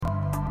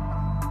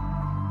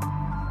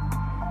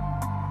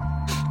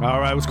All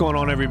right, what's going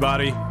on,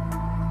 everybody?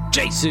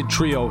 Jason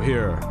Trio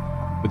here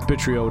with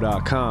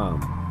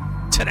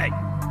Bitrio.com. Today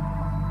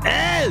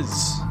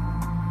is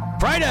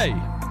Friday,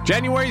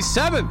 January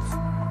 7th,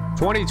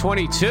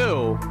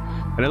 2022.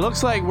 And it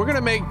looks like we're going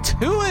to make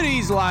two of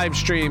these live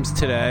streams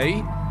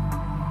today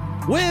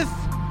with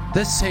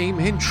the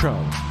same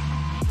intro.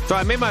 So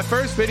I made my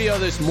first video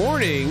this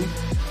morning,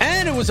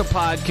 and it was a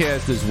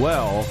podcast as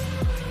well.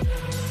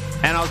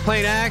 And I was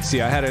playing Axie.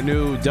 I had a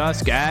new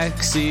Dusk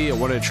Axie. I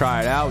wanted to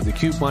try it out with the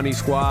Cute Bunny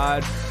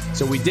Squad.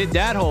 So we did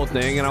that whole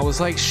thing, and I was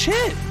like,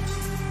 shit,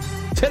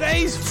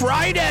 today's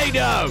Friday,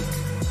 though.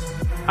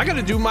 I got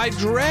to do my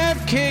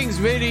DraftKings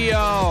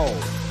video.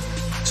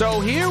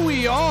 So here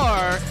we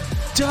are,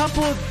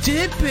 double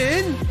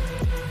dipping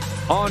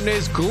on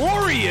this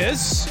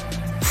glorious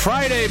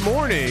Friday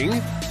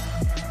morning.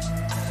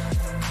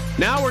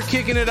 Now we're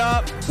kicking it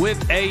up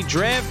with a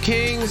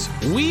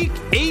DraftKings Week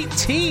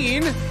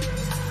 18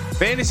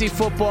 Fantasy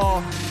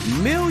Football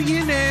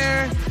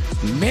Millionaire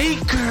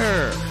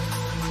Maker.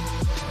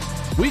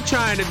 We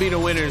trying to be the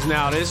winners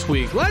now this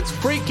week. Let's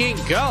freaking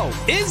go.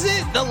 Is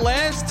it the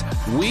last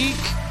week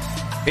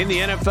in the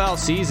NFL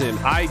season?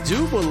 I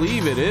do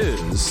believe it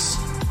is.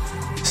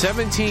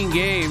 17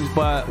 games,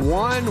 but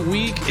 1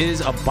 week is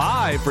a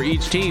bye for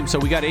each team. So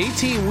we got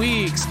 18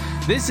 weeks.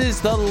 This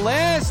is the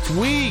last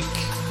week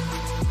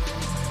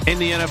in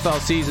the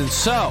NFL season.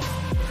 So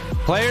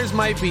players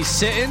might be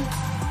sitting.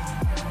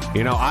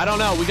 You know, I don't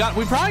know. We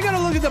probably got to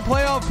look at the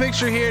playoff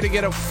picture here to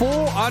get a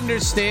full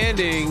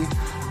understanding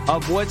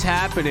of what's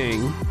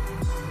happening.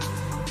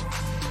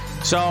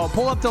 So I'll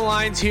pull up the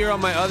lines here on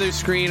my other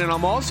screen, and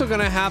I'm also going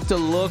to have to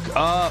look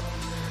up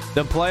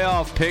the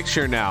playoff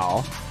picture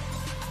now.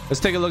 Let's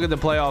take a look at the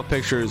playoff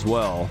picture as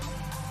well.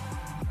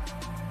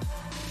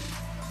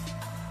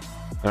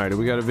 All right,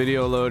 we got a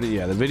video loaded.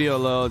 Yeah, the video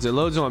loads. It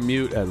loads on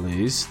mute at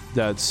least.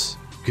 That's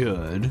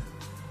good.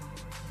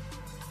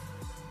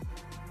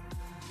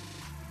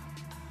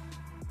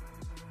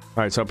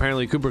 All right, so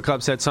apparently Cooper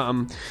Kupp said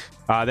something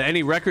that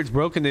any records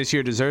broken this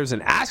year deserves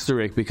an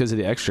asterisk because of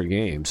the extra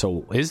game.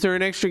 So is there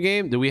an extra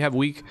game? Do we have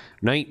week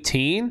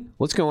 19?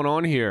 What's going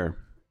on here?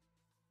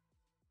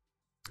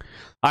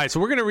 All right, so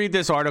we're going to read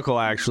this article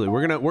actually.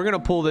 We're going to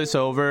pull this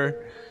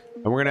over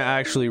and we're going to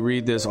actually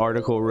read this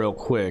article real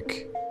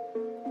quick.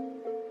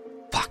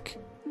 Fuck.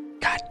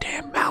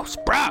 Goddamn mouse,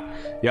 bro.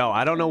 Yo,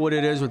 I don't know what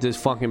it is with this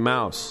fucking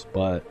mouse,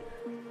 but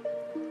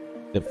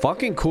the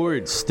fucking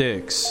cord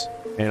sticks.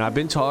 And I've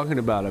been talking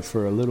about it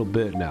for a little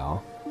bit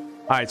now.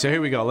 All right, so here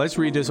we go. Let's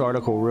read this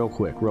article real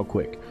quick. All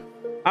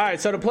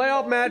right, so the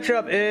playoff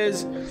matchup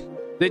is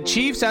the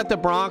Chiefs at the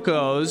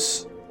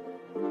Broncos.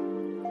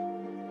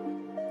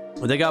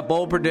 They got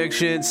bold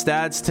predictions,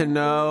 stats to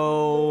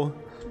know.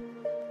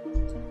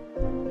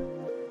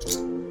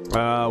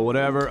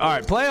 Whatever. All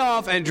right,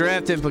 playoff and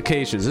draft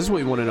implications. This is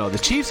what we want to know. The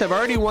Chiefs have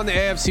already won the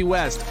AFC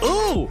West.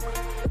 Ooh!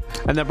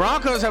 And the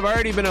Broncos have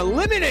already been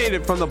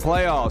eliminated from the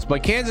playoffs,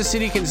 but Kansas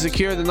City can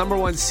secure the number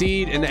 1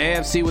 seed in the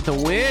AFC with a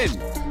win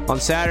on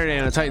Saturday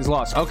and the Titans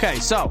lost. Okay,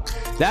 so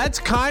that's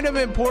kind of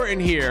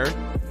important here.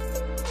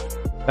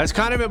 That's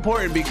kind of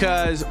important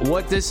because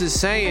what this is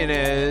saying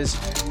is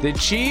the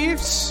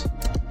Chiefs,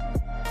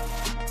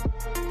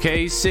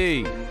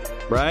 KC,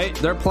 right?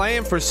 They're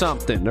playing for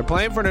something. They're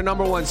playing for the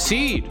number 1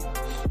 seed.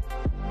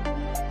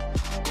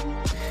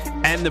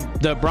 And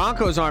the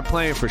Broncos aren't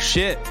playing for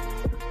shit.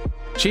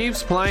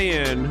 Chiefs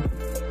playing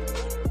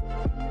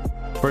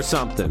for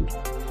something.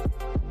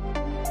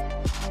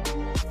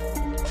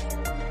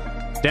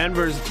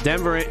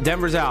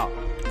 Denver's out.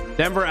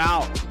 Denver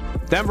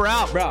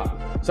out, bro.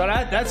 So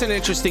that's an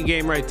interesting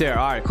game right there.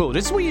 All right, cool.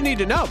 This is what you need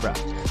to know, bro.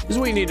 This is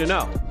what you need to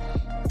know.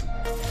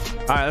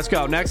 All right, let's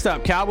go. Next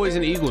up, Cowboys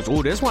and Eagles.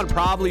 Ooh, this one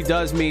probably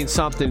does mean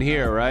something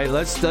here, right?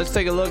 Let's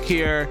take a look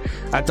here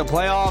at the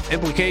playoff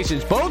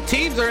implications. Both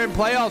teams are in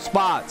playoff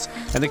spots,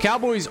 and the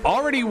Cowboys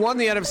already won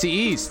the NFC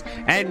East,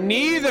 and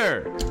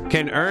neither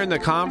can earn the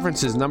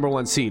conference's number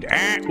 1 seed.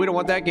 We don't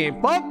want that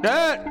game. Fuck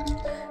that.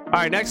 All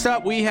right, next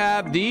up, we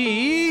have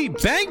the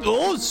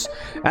Bengals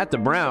at the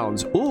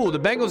Browns. Ooh, the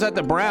Bengals at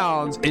the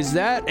Browns. Is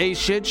that a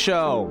shit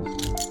show?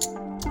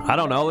 I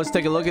don't know. Let's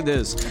take a look at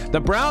this. The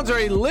Browns are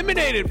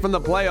eliminated from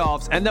the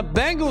playoffs, and the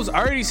Bengals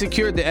already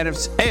secured the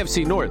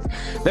AFC North,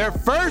 their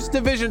first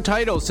division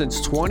title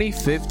since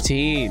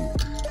 2015.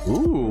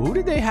 Ooh, who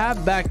did they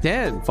have back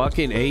then?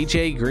 Fucking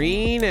AJ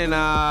Green and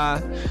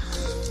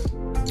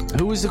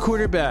who was the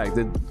quarterback?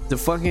 The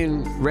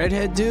fucking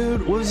redhead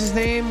dude? What was his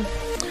name?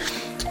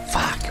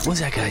 Fuck, what was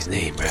that guy's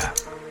name, bro?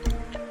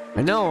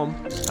 I know him.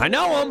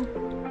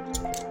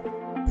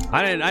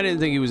 I didn't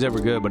think he was ever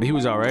good, but he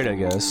was all right, I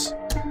guess.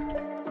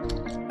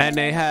 And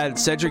they had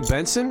Cedric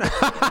Benson. Is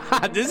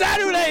that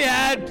who they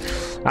had?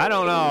 I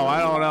don't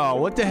know.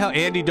 What the hell?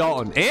 Andy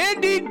Dalton,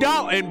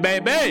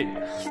 baby.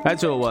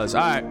 That's who it was.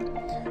 All right.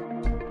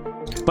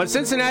 But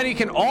Cincinnati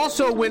can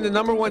also win the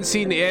number 1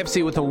 seed in the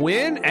AFC with a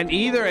win and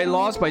either a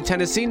loss by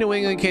Tennessee, New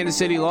England, Kansas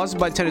City, losses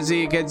by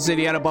Tennessee, Kansas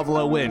City, and a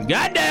Buffalo win.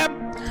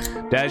 Goddamn,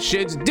 that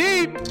shit's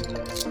deep.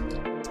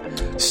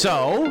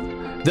 So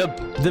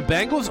The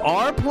Bengals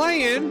are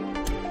playing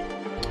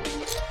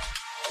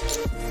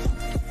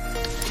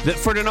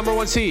for the number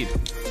 1 seed.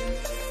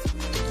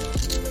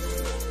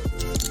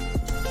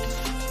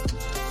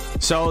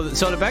 So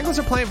the Bengals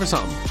are playing for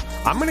something.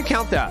 I'm going to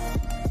count that.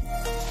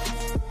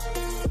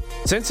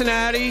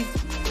 Cincinnati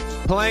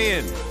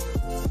playing.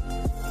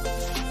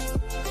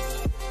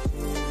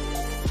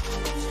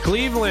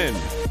 Cleveland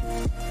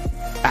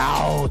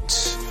out.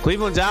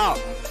 Cleveland's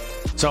out.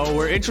 So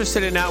we're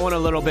interested in that one a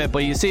little bit.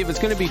 But you see, if it's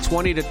going to be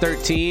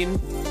 20-13.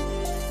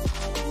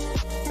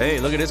 Hey,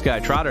 look at this guy,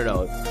 Trotter,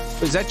 though.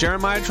 Is that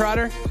Jeremiah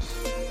Trotter?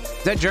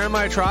 Is that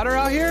Jeremiah Trotter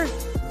out here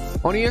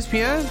on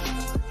ESPN?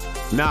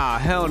 Nah,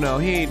 hell no.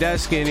 He ain't that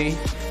skinny.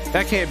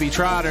 That can't be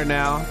Trotter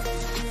now.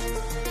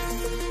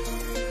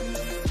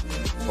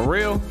 For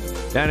real?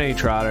 That ain't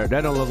Trotter.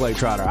 That don't look like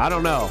Trotter. I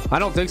don't know. I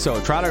don't think so.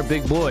 Trotter,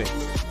 big boy.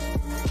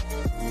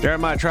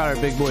 Jeremiah Trotter,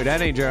 big boy.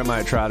 That ain't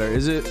Jeremiah Trotter,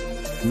 is it?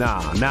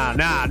 Nah.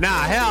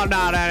 Hell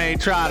no, that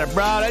ain't Trotter,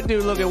 bro. That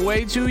dude looking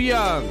way too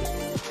young.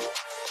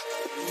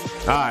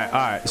 All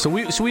right. So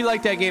we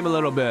like that game a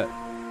little bit.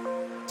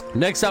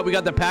 Next up, we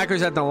got the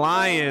Packers at the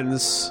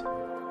Lions.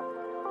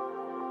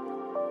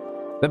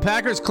 The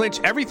Packers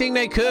clinched everything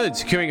they could,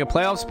 securing a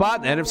playoff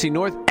spot in the NFC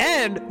North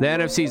and the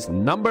NFC's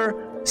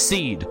number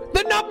seed.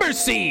 The number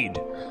seed!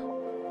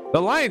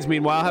 The Lions,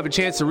 meanwhile, have a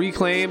chance to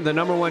reclaim the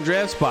number 1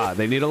 draft spot.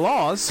 They need a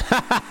loss.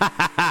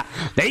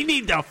 They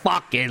need to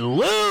fucking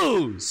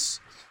lose.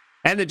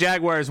 And the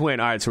Jaguars win.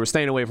 All right, so we're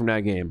staying away from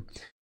that game.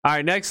 All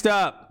right, next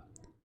up,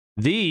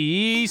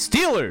 the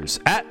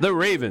Steelers at the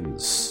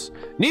Ravens.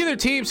 Neither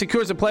team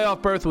secures a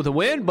playoff berth with a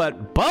win,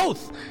 but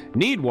both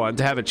need one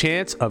to have a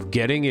chance of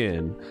getting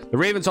in. The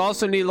Ravens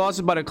also need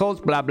losses by the Colts,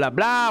 blah, blah,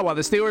 blah, while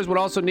the Steelers would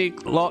also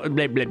need blah,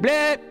 blah,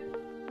 blah.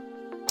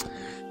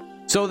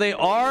 So they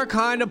are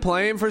kind of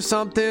playing for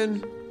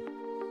something,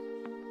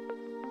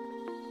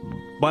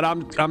 but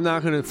I'm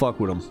not going to fuck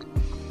with them.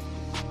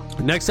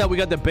 Next up, we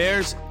got the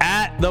Bears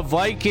at the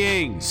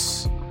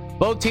Vikings.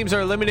 Both teams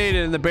are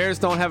eliminated, and the Bears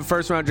don't have a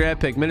first-round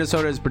draft pick.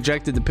 Minnesota is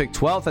projected to pick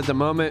 12th at the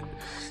moment.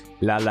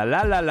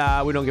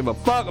 La. We don't give a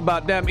fuck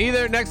about them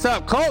either. Next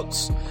up,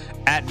 Colts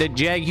at the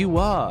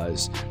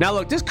Jaguars. Now,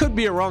 look, this could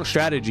be a wrong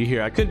strategy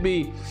here. I could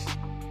be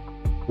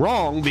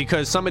wrong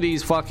because some of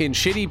these fucking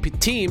shitty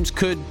teams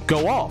could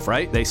go off,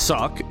 right? They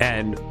suck,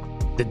 and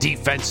the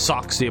defense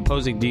sucks, the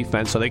opposing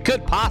defense, so they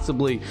could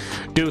possibly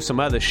do some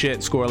other shit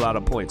and score a lot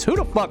of points. Who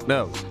the fuck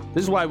knows?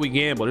 This is why we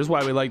gamble. This is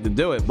why we like to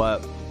do it,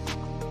 but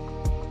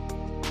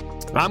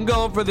I'm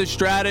going for the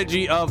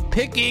strategy of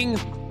picking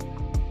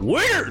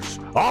winners.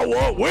 I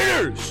want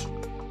winners.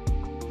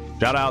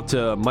 Shout out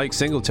to Mike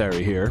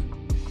Singletary here,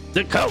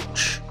 the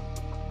coach.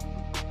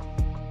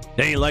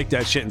 They ain't like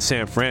that shit in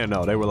San Fran,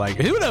 though. They were like,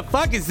 who the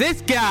fuck is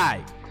this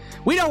guy?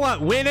 We don't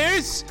want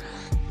winners.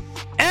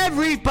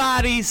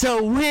 Everybody's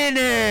a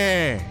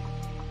winner.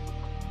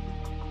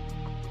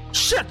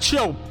 Shut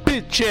your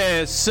bitch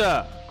ass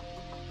up.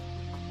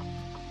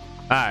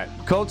 All right,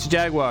 Colts,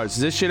 Jaguars.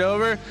 Is this shit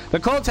over? The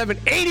Colts have an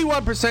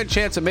 81%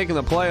 chance of making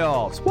the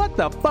playoffs. What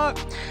the fuck?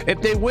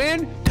 If they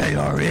win, they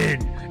are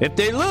in. If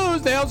they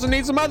lose, they also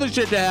need some other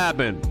shit to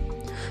happen.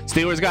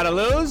 Steelers gotta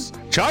lose,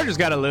 Chargers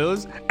gotta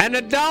lose, and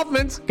the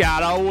Dolphins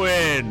gotta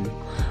win.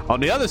 On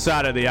the other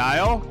side of the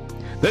aisle,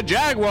 the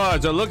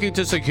Jaguars are looking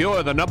to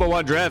secure the number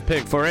 1 draft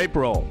pick for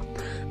April.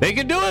 They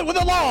can do it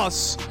with a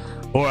loss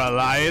or a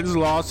Lions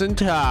loss and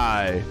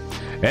tie.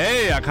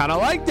 Hey, I kind of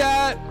like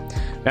that.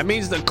 That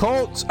means the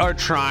Colts are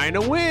trying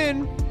to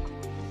win.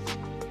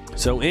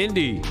 So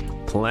Indy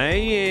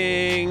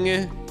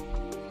playing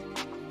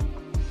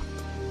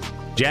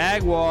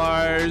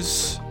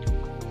Jaguars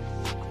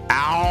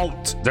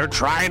out. They're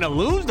trying to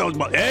lose those.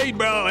 Hey,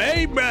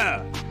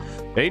 bro.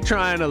 They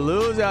trying to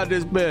lose out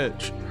this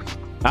bitch.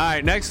 All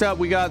right, next up,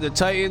 we got the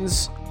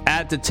Titans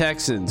at the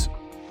Texans.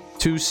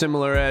 Two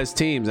similar as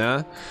teams,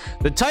 huh?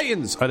 The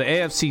Titans are the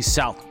AFC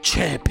South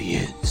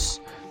champions,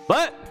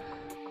 but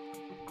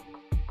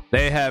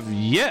they have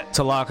yet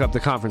to lock up the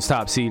conference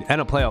top seed and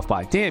a playoff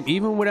bye. Damn,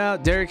 even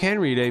without Derrick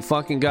Henry, they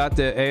fucking got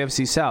the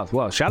AFC South.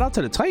 Well, shout out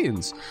to the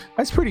Titans.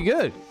 That's pretty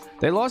good.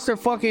 They lost their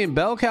fucking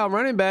bell cow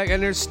running back,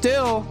 and they're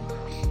still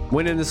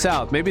winning the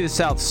South. Maybe the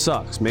South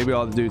sucks. Maybe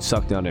all the dudes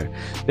suck down there.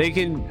 They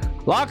can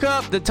lock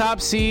up the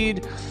top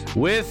seed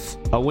with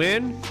a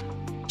win.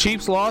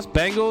 Chiefs lost,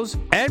 Bengals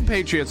and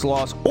Patriots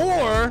lost,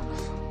 or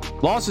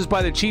losses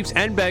by the Chiefs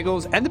and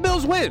Bengals, and the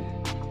Bills win.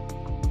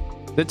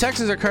 The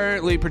Texans are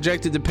currently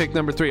projected to pick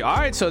number 3. All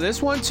right, so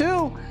this one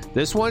too.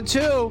 The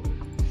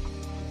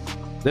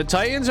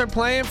Titans are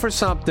playing for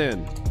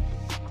something.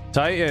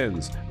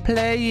 Titans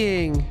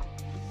playing.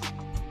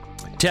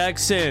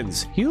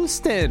 Texans,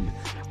 Houston,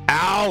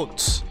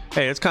 out.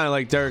 Hey, it's kind of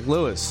like Derek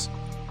Lewis.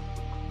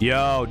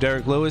 Yo,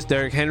 Derek Lewis,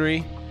 Derrick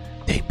Henry,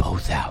 they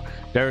both out.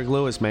 Derek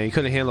Lewis, man, he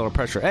couldn't handle the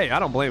pressure. Hey, I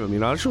don't blame him, you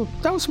know.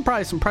 That was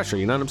probably some pressure,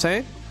 you know what I'm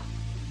saying?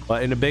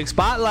 But in the big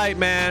spotlight,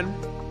 man,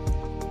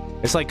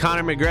 it's like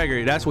Conor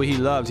McGregor. That's what he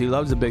loves. He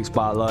loves the big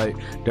spotlight.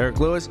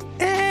 Derek Lewis,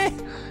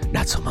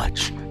 not so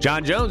much.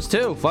 John Jones,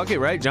 too. Fuck it,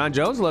 right? John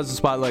Jones loves the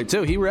spotlight,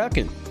 too. He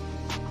reckon.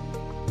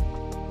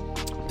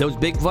 Those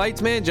big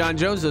fights, man, John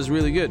Jones does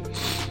really good.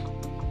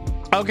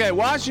 Okay,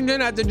 Washington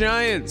at the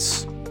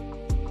Giants.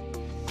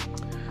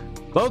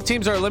 Both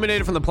teams are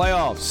eliminated from the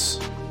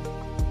playoffs,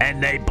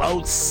 and they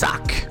both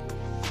suck.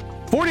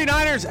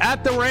 49ers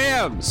at the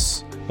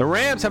Rams. The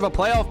Rams have a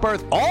playoff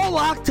berth all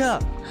locked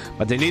up,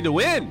 but they need to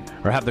win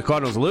or have the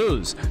Cardinals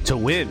lose to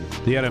win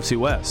the NFC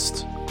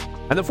West.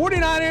 And the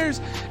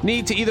 49ers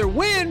need to either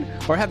win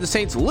or have the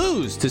Saints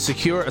lose to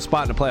secure a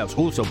spot in the playoffs.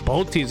 Ooh, so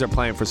both teams are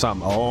playing for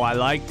something. Oh, I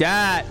like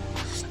that.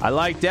 I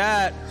like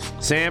that.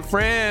 San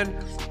Fran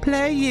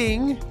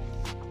playing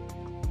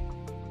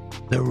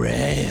the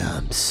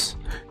Rams.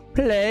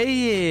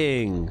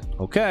 Playing.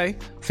 Okay,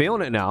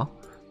 feeling it now.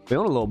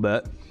 Feeling a little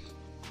bit.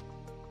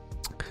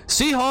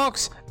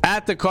 Seahawks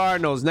at the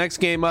Cardinals. Next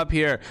game up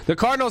here. The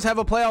Cardinals have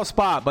a playoff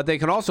spot, but they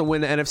can also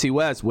win the NFC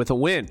West with a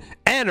win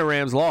and a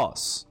Rams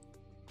loss.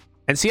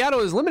 And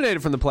Seattle is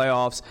eliminated from the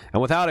playoffs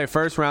and without a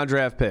first-round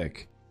draft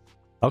pick.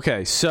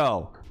 Okay,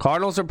 so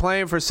Cardinals are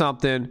playing for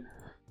something.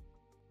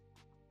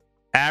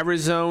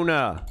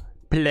 Arizona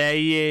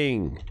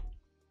playing.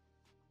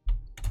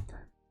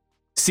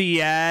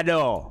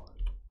 Seattle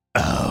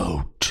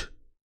out.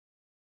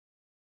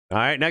 All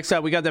right, next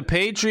up, we got the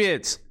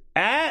Patriots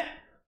at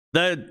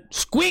the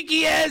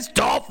squeaky-ass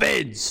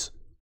Dolphins.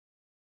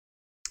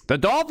 The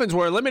Dolphins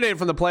were eliminated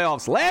from the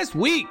playoffs last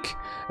week,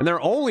 and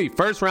their only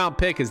first-round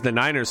pick is the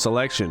Niners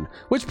selection,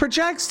 which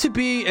projects to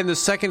be in the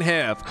second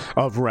half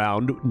of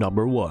round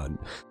number 1.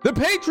 The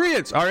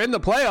Patriots are in the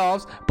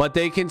playoffs, but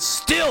they can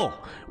still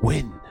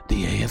win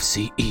the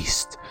AFC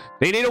East.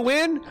 They need a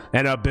win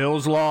and a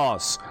Bills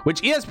loss,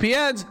 which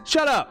ESPN's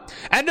shut up.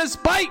 And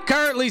despite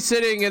currently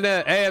sitting in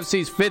the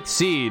AFC's 5th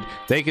seed,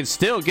 they can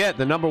still get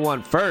the number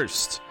 1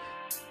 first.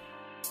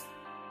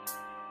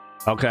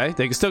 Okay,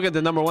 they can still get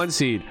the number 1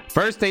 seed.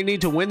 First, they need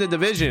to win the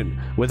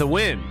division with a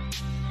win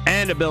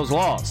and a Bills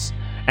loss.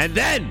 And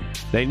then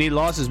they need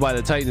losses by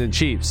the Titans and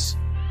Chiefs.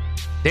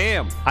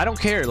 Damn, I don't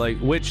care, like,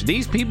 which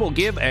these people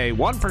give a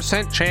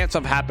 1% chance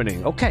of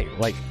happening. Okay,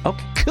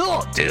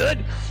 cool,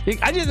 dude.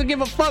 I just don't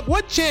give a fuck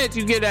what chance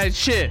you get that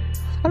shit.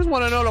 I just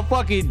want to know the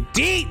fucking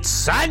deets,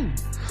 son.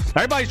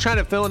 Everybody's trying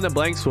to fill in the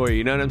blanks for you,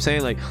 you know what I'm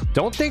saying? Like,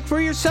 don't think for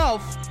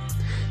yourself.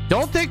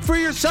 Don't think for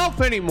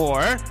yourself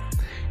anymore.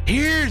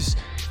 Here's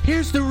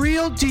the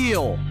real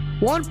deal.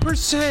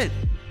 1%.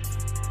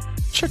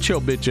 Shut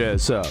your bitch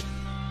ass up.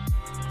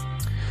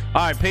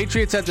 All right,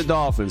 Patriots at the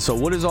Dolphins. So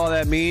what does all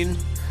that mean?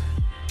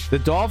 The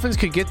Dolphins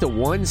could get the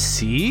 1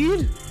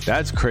 seed?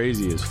 That's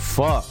crazy as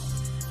fuck.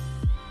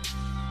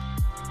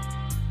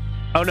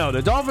 Oh no,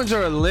 the Dolphins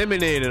are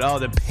eliminated. Oh,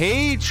 the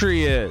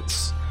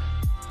Patriots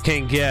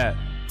can get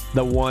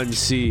the 1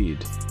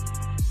 seed.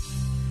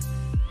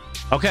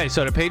 Okay,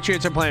 so the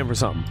Patriots are playing for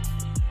something.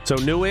 So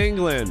New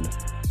England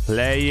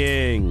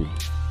playing.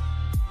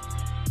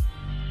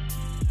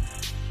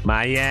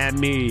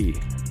 Miami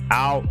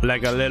out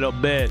like a little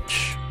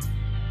bitch.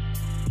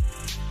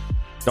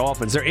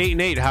 Dolphins, they're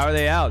 8-8. How are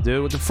they out,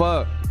 dude? What the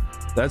fuck?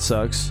 That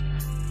sucks.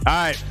 All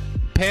right,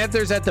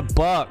 Panthers at the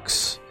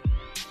Bucks.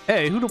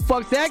 Hey, who the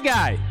fuck's that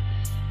guy?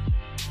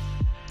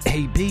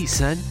 AB,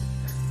 son.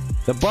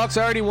 The Bucks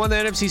already won the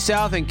NFC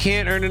South and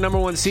can't earn the number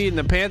 1 seed, and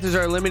the Panthers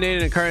are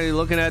eliminated and currently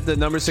looking at the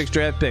number 6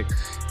 draft pick.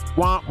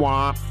 Womp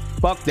womp.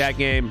 Fuck that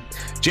game.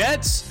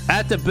 Jets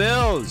at the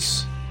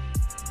Bills.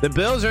 The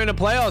Bills are in the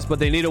playoffs, but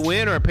they need a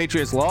win or a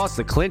Patriots loss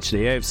to clinch the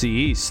AFC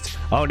East.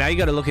 Oh, now you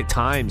got to look at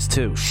times,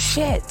 too.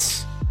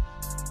 Shit.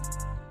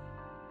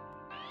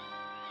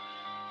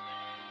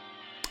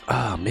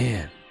 Oh,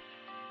 man.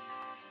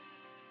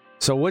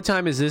 So what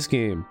time is this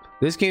game?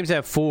 This game's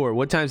at 4.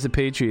 What time's the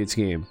Patriots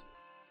game?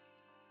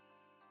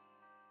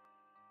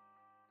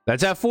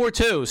 That's at 4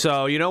 too.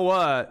 So you know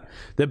what?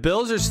 The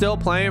Bills are still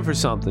playing for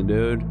something,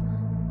 dude.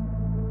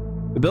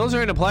 The Bills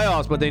are in the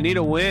playoffs, but they need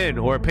a win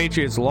or a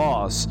Patriots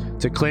loss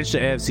to clinch the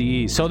AFC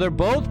East. So they're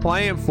both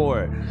playing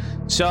for it.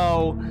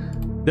 So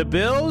the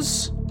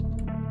Bills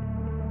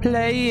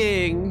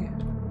playing.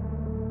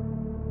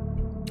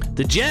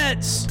 The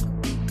Jets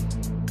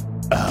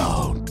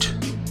out.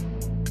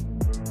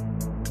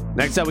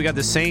 Next up, we got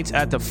the Saints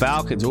at the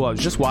Falcons. Oh, I was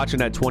just watching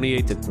that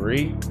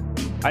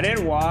 28-3. I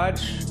didn't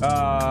watch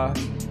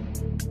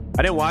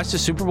the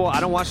Super Bowl.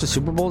 I don't watch the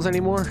Super Bowls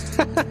anymore.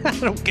 I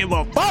don't give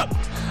a fuck.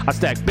 I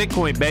stack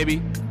Bitcoin,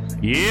 baby.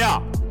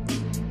 Yeah.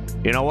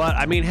 You know what?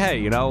 I mean, hey,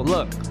 you know,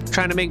 look,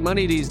 trying to make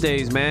money these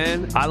days,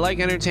 man. I like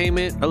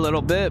entertainment a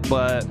little bit,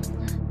 but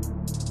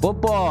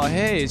football,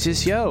 hey, it's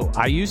just, yo,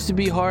 I used to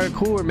be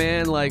hardcore,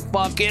 man. Like,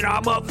 fuck it,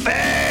 I'm a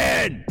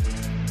fan.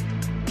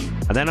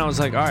 And then I was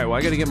like, all right, well,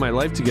 I got to get my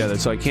life together,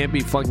 so I can't be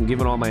fucking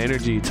giving all my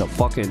energy to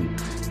fucking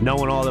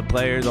knowing all the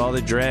players, all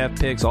the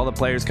draft picks, all the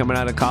players coming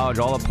out of college,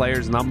 all the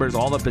players' numbers,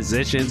 all the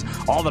positions,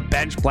 all the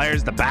bench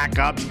players, the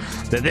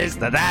backups, the this,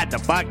 the that, the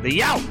fuck, the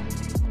yo.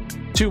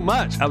 Too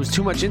much. I was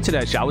too much into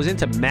that shit. I was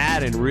into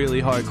Madden really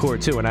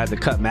hardcore, too, and I had to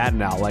cut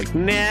Madden out. Like,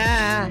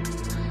 nah.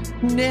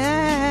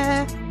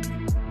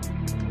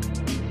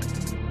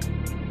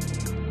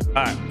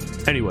 All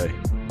right. Anyway,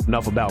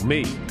 enough about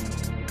me.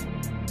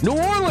 New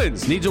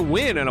Orleans needs a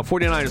win and a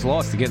 49ers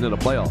loss to get into the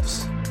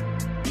playoffs.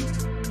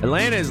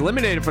 Atlanta is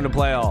eliminated from the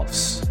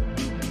playoffs.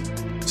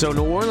 So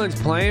New Orleans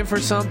playing for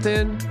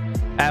something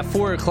at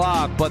 4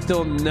 o'clock, but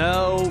they'll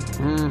know.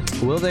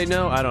 Will they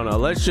know? I don't know.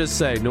 Let's just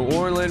say New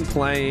Orleans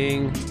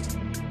playing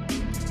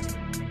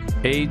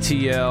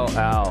ATL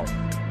out.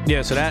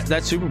 Yeah, so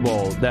that Super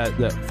Bowl that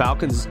the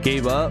Falcons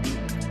gave up,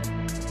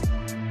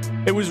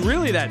 it was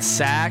really that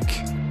sack.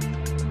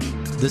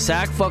 The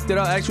sack fucked it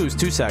up. Actually, it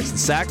was 2 sacks. The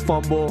sack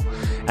fumble,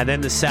 and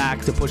then the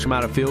sack to push him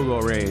out of field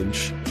goal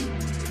range.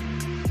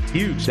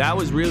 Huge. That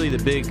was really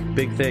the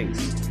big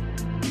things.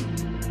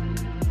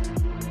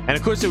 And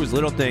of course, there was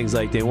little things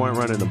like they weren't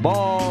running the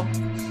ball.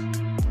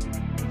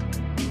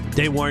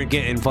 They weren't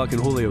getting fucking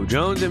Julio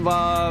Jones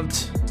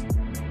involved.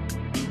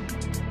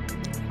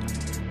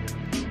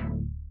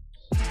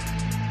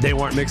 They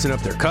weren't mixing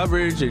up their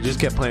coverage. They just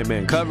kept playing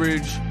man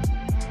coverage.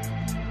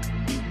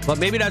 But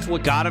maybe that's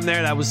what got them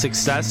there. That was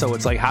success. So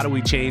it's like, how do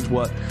we change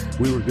what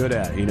we were good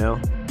at, you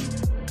know?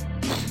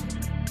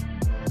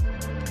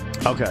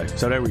 Okay,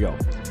 so there we go.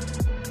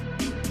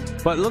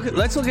 But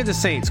let's look at the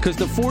Saints, because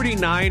the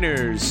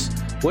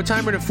 49ers, what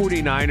time are the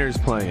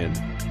 49ers playing?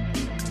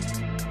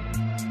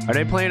 Are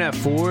they playing at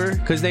 4?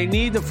 Because they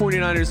need the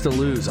 49ers to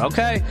lose.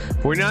 Okay,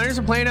 49ers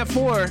are playing at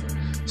 4,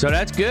 so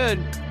that's good.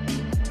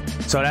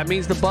 So that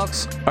means the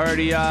Bucks or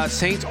the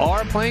Saints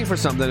are playing for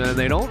something, and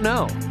they don't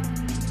know.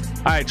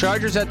 All right,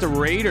 Chargers at the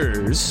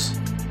Raiders.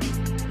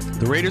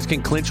 The Raiders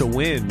can clinch a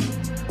win.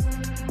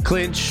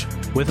 Clinch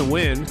with a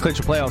win. Clinch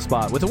a playoff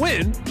spot with a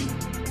win.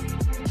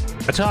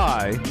 A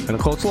tie and a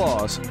Colts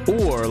loss,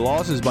 or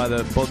losses by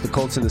both the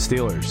Colts and the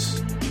Steelers.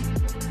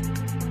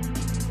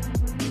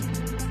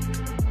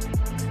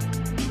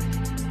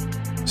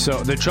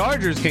 So the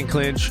Chargers can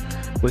clinch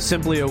with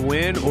simply a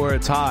win or a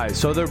tie.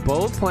 So they're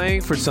both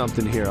playing for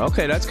something here.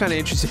 Okay, that's kind of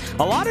interesting.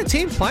 A lot of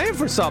teams playing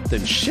for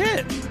something.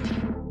 Shit.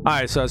 All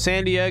right, so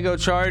San Diego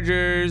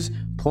Chargers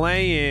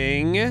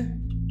playing,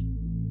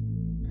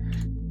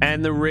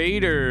 and the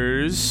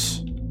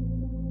Raiders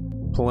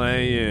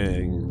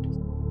playing.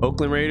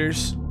 Oakland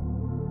Raiders?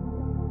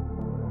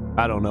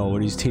 I don't know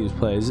what these teams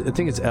play. I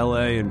think it's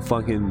LA and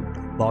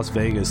fucking Las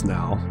Vegas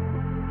now.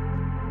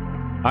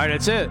 All right,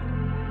 that's it.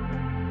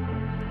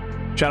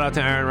 Shout out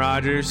to Aaron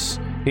Rodgers.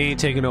 He ain't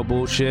taking no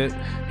bullshit.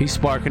 He's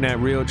sparking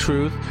that real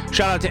truth.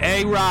 Shout out to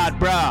A-Rod,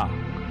 bro.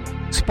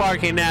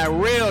 Sparking that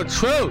real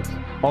truth.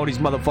 All these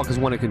motherfuckers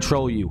want to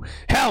control you.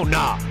 Hell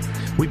nah.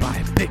 We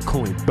buying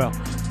Bitcoin, bro.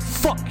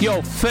 Fuck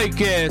your fake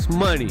ass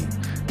money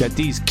that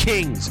these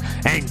kings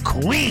and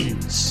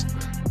queens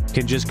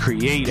can just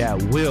create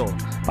at will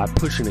by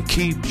pushing a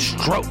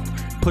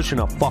keystroke, pushing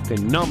a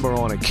fucking number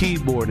on a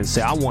keyboard and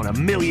say, I want $1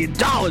 million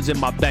in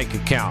my bank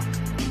account.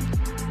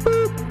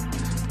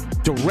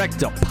 Boop. Direct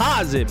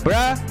deposit,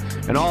 bruh.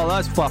 And all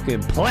us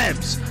fucking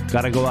plebs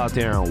gotta go out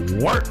there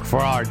and work for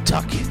our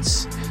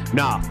ducats.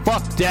 Nah,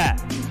 fuck that.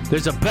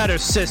 There's a better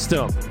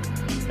system,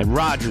 and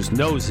Rodgers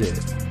knows it.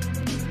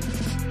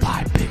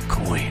 Buy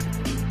Bitcoin.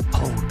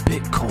 Hold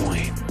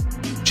Bitcoin.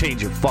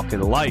 Change your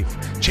fucking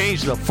life.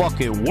 Change the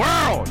fucking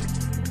world.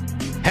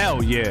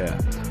 Hell yeah.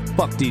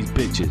 Fuck these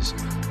bitches.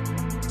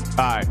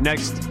 Alright,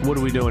 next, what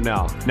are we doing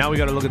now? Now we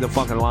gotta look at the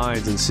fucking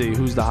lines and see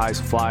who's the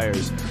highest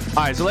flyers.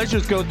 Alright, so let's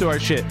just go through our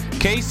shit.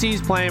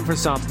 KC's playing for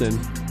something.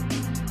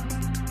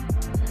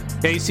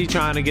 KC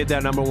trying to get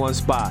that #1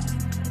 spot.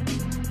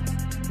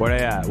 Where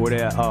they at? Where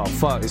they at? Oh,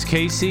 fuck. Is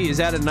KC, is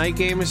that a night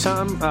game or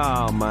something?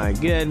 Oh, my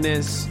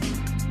goodness.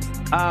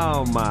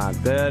 Oh, my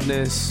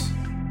goodness.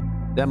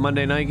 That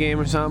Monday night game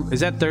or something?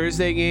 Is that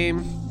Thursday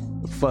game?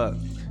 Fuck.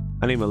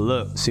 I didn't even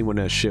look, see when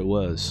that shit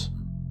was.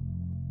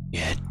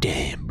 Yeah,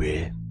 damn,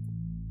 bruh.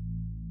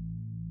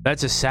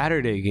 That's a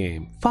Saturday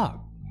game. Fuck.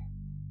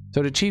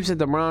 So the Chiefs at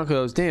the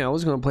Broncos. Damn, I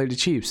was going to play the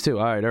Chiefs too.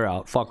 All right, they're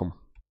out. Fuck them.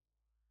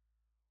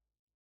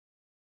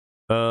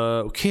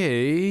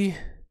 Okay.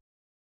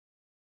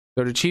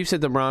 So the Chiefs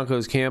at the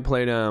Broncos, can't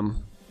play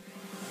them.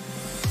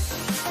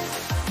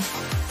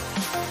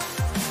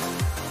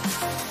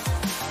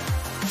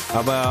 How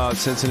about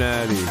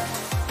Cincinnati?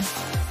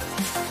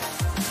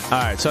 All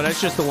right, so that's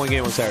just the one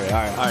game on Saturday.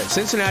 All right.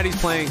 Cincinnati's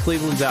playing.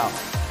 Cleveland's out.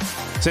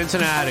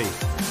 Cincinnati.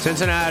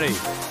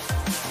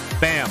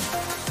 Bam.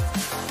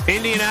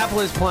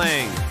 Indianapolis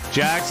playing.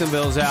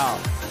 Jacksonville's out.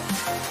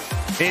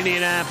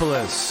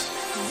 Indianapolis.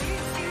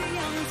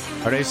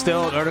 Are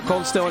the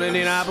Colts still in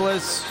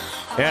Indianapolis?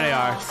 There they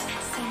are.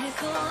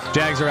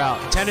 Jags are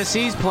out.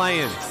 Tennessee's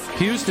playing.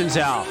 Houston's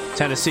out.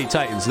 Tennessee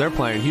Titans, they're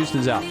playing.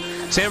 Houston's out.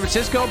 San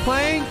Francisco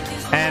playing,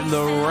 and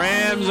the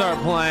Rams are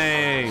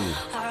playing.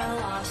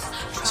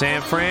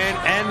 San Fran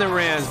and the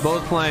Rams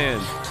both playing.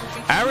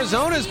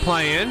 Arizona's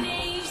playing,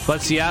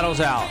 but Seattle's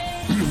out.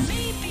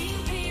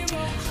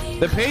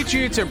 The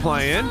Patriots are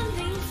playing,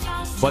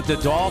 but the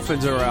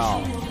Dolphins are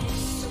out.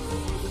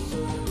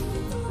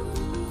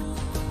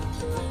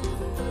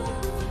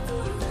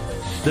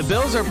 The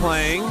Bills are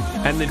playing,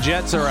 and the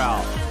Jets are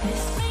out.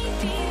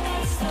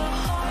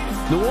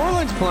 New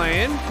Orleans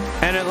playing,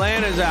 and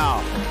Atlanta's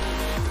out.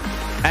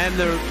 And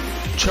the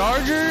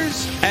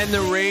Chargers and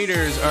the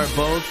Raiders are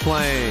both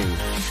playing.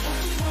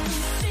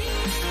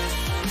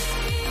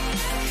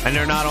 And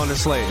they're not on the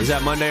slate. Is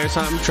that Monday or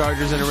something?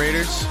 Chargers and the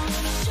Raiders?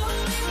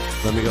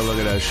 Let me go look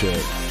at that shit.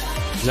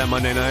 Is that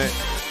Monday night?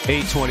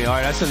 8:20. All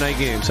right, that's a night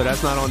game, so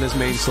that's not on this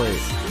main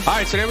slate. All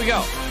right, so there we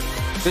go.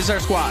 This is our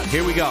squad.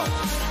 Here we go.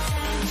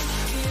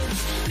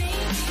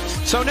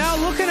 So now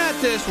looking at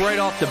this right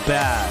off the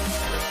bat,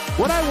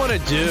 what I want to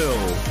do,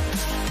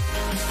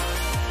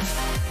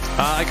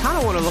 I kind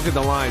of want to look at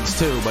the lines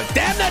too, but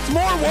damn, that's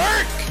more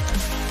work.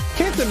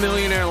 Can't the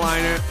Millionaire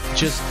liner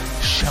just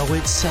show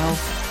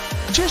itself?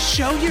 Just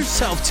show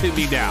yourself to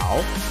me now.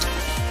 All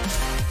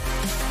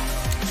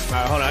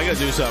right, hold on. I got to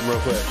do something real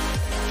quick.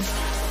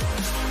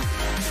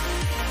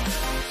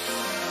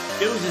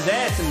 Dude's his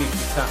ass in me for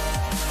something.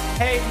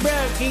 Hey, bro,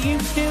 can you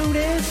do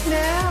this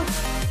now?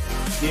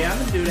 Yeah, I'm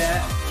going to do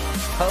that.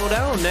 Hold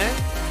on, man.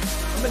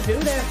 I'm going to do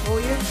that for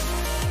you.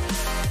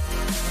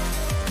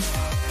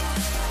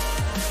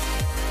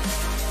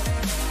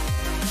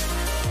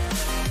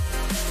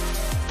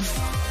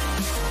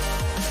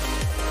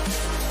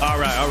 All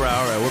right.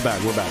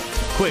 We're back.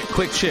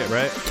 Quick shit,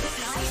 right?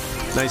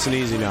 Nice and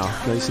easy now.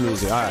 Nice and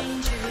easy. All right.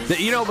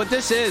 But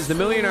this is, the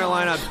Millionaire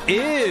lineup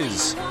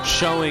is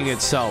showing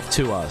itself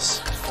to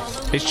us.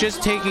 It's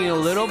just taking a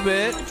little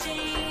bit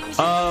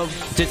of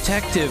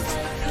detective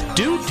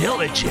due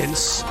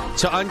diligence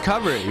to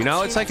uncover it.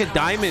 It's like a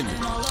diamond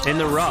in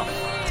the rough.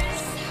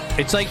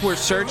 It's like we're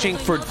searching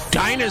for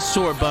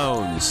dinosaur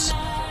bones.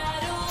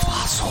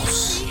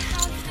 Fossils.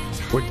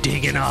 We're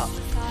digging up.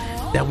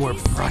 Then we're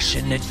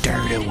brushing the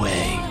dirt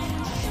away.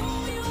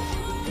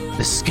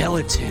 The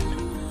skeleton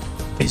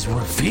is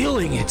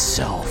revealing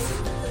itself.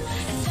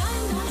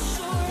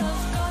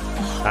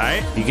 All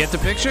right, you get the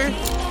picture?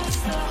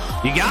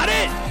 You got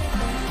it?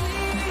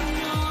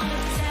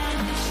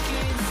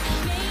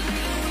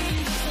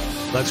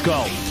 Let's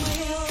go.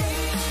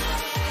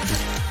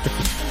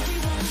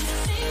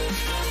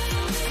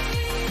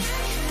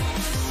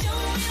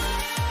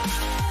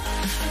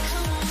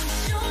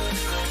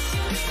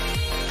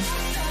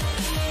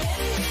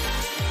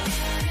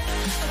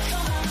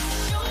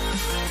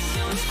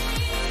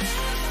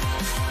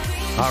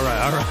 All right.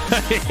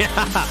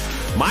 Yeah.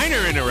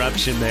 Minor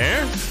interruption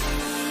there.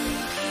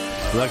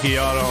 Lucky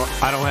y'all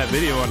I don't have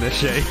video on this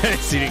shit.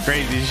 See the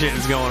crazy shit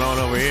that's going on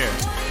over here.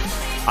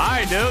 All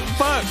right, dude.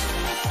 Fuck.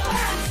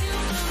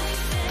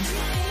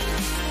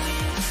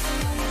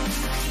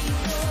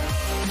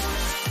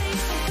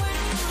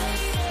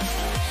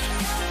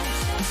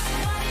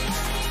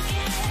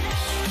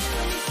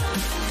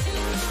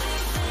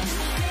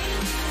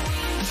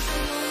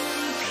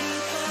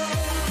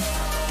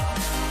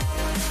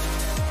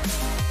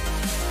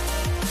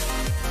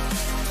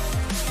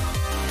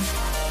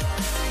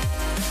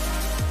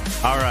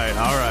 All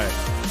right.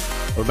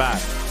 We're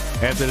back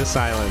after the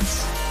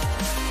silence.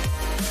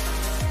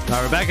 All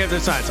right, we're back after the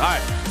silence. All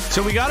right,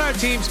 so we got our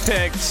teams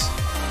picked,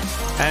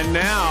 and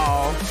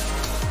now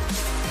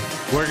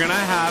we're gonna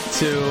have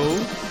to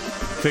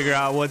figure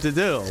out what to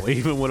do,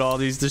 even with all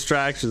these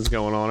distractions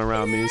going on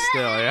around me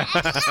still. Yeah.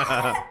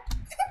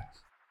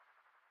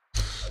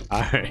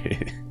 All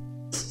right.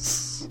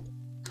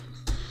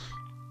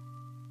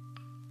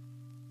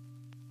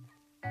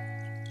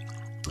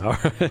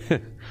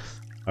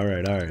 All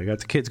right. All right. I got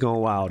the kids going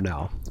wild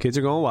now. Kids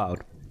are going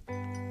wild.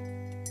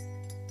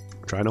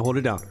 Trying to hold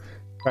it down.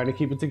 Trying to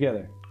keep it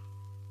together.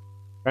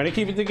 Trying to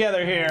keep it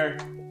together here.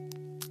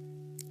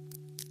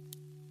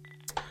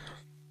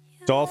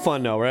 It's all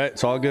fun though, right?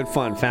 It's all good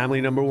fun.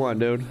 Family number one,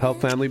 dude. Help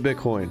family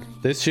Bitcoin.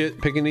 This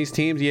shit, picking these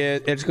teams, yeah,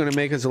 it's going to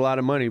make us a lot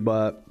of money,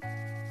 but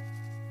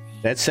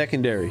that's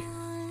secondary.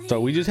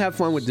 So we just have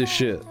fun with this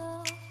shit.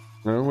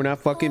 We're not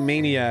fucking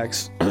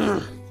maniacs.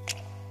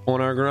 On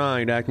our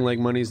grind, acting like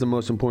money's the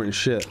most important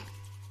shit.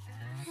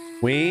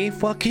 We ain't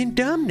fucking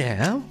dumb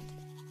now.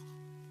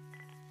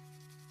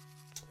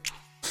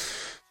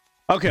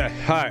 Okay,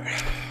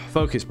 alright.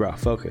 Focus, bro.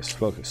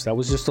 Focus. That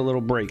was just a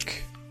little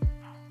break.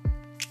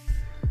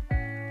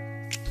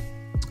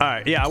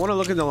 Alright, yeah, I want to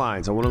look at the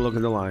lines. Or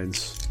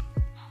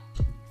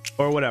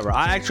whatever.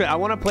 I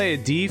want to play a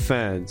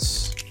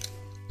defense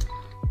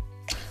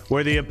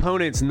where the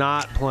opponent's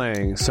not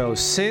playing. So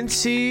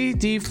Cincy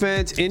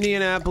defense,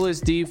 Indianapolis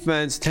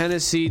defense,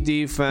 Tennessee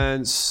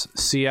defense,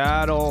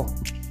 Seattle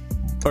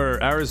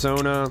or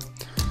Arizona,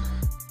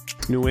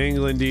 New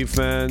England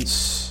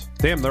defense.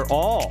 Damn, they're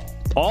all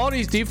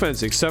these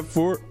defenses except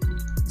for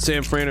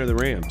San Fran or the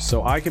Rams.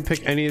 So I can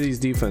pick any of these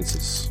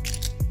defenses.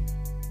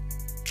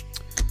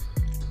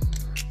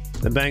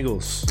 The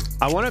Bengals.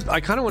 I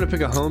kind of want to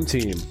pick a home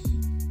team.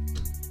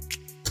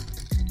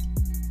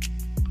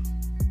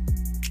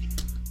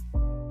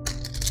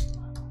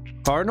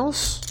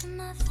 Cardinals?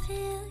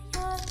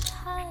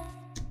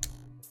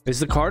 Is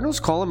the Cardinals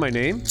calling my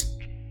name?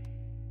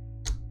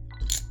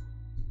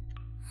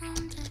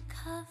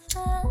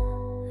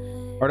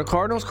 Are the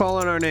Cardinals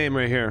calling our name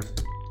right here?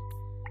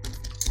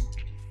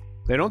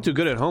 They don't do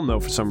good at home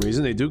though for some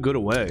reason. They do good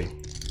away.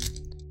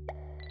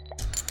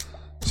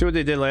 See what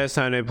they did last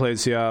time they played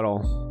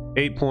Seattle.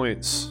 8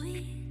 points.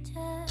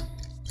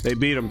 They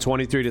beat them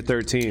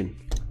 23-13.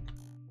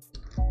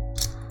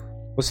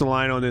 What's the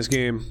line on this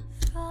game?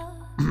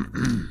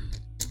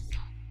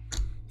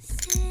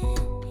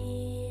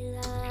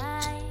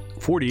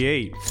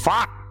 $48.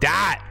 Fuck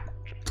that.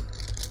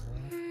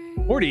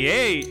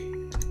 48.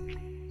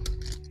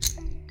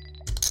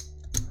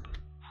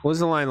 What was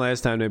the line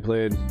last time they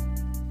played?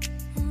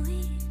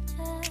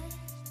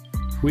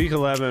 Week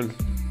 11.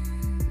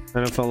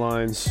 NFL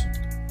lines.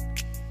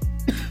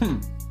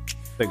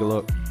 Take a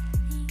look.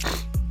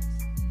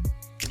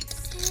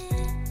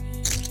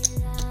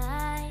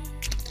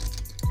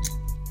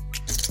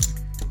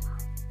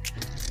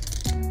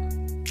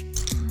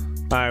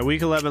 All right,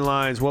 week 11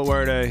 lines. What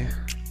were they?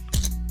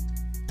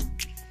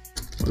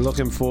 We're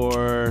looking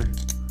for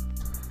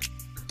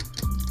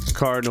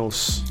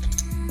Cardinals,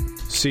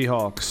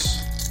 Seahawks.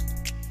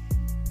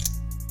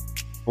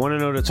 I want to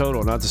know the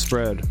total, not the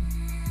spread.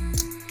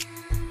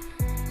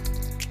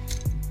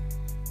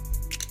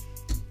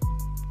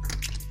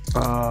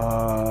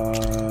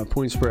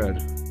 Point spread.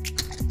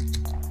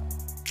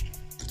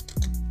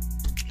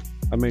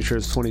 I make sure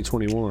it's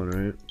 2021,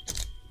 right?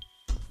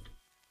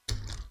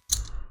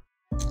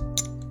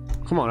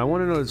 Come on, I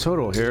want to know the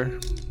total here.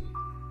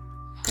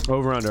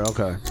 Over under,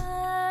 okay.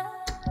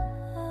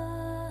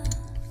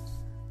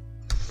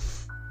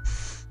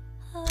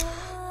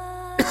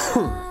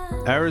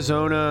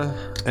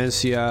 Arizona and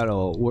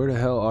Seattle. Where the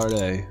hell are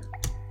they?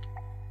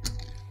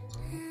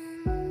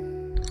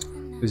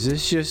 Is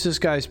this just this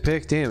guy's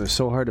pick? Damn, it's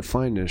so hard to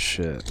find this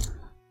shit.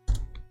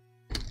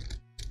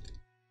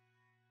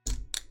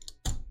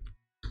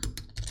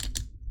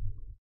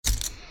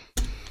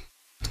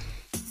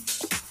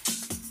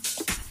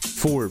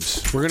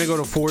 Forbes. We're gonna go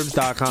to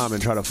Forbes.com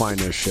and try to find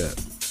this shit.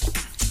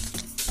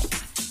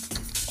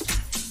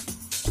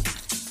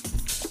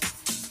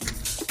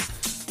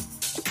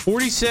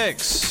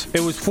 $46. It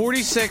was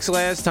 46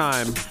 last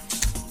time.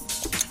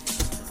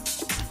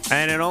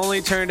 And it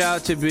only turned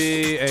out to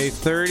be a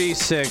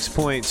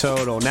 36-point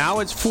total. Now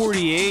it's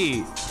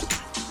 48.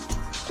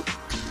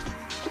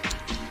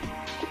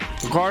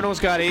 The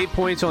Cardinals got 8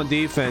 points on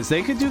defense.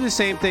 They could do the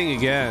same thing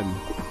again.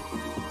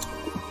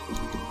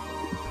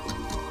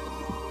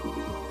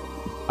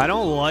 I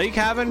don't like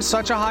having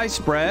such a high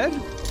spread,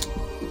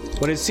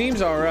 but it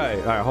seems all right.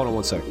 All right, hold on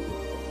one sec.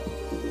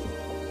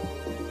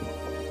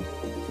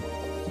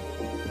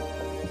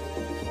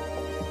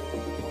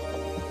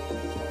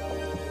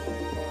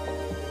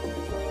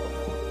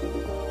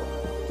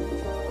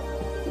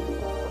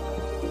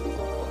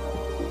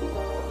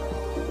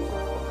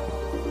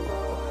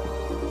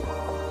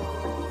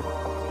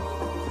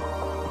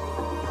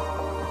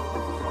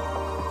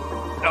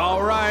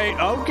 All right,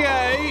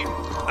 okay.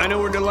 I know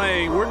we're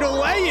delaying. We're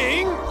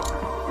delaying.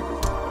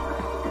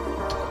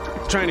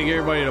 Trying to get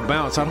everybody to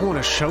bounce. I don't want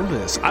to show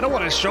this. I don't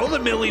want to show the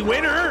Millie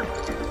winner.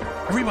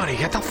 Everybody,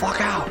 get the fuck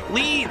out.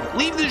 Leave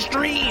the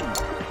stream.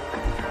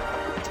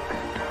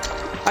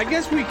 I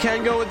guess we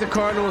can go with the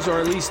Cardinals, or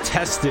at least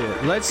test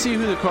it. Let's see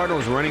who the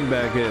Cardinals running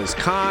back is.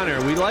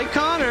 Connor. We like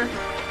Connor.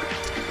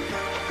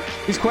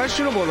 He's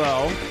questionable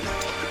though.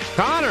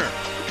 Connor.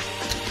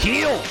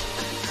 Heel.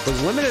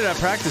 Was limited at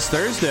practice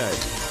Thursday.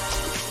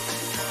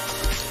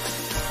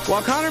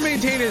 While Connor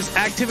maintained his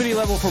activity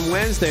level from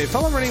Wednesday,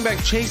 fellow running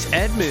back Chase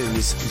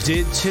Edmonds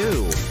did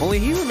too. Only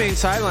he remained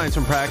sidelined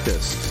from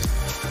practice.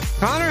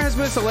 Connor has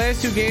missed the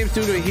last 2 games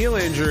due to a heel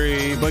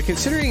injury, but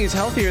considering he's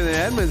healthier than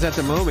Edmonds at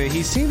the moment,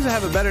 he seems to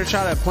have a better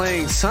shot at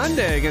playing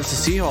Sunday against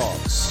the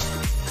Seahawks.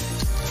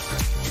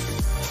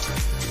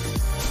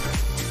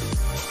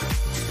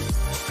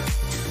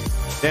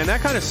 And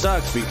that kind of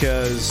sucks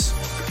because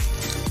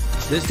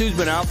this dude's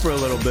been out for a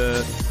little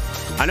bit.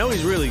 I know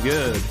he's really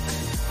good.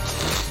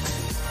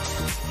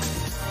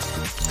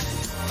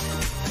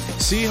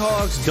 The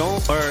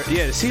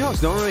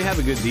Seahawks don't really have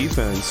a good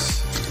defense.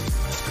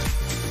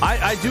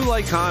 I do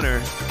like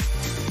Connor.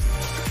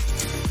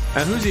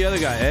 And who's the other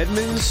guy?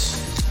 Edmonds?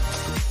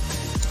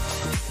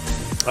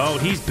 Oh,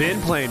 he's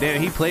been playing.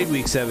 Damn, he played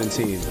week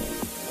 17.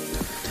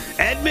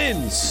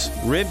 Edmonds,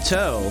 rib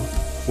toe,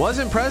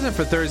 wasn't present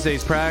for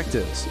Thursday's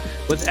practice.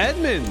 With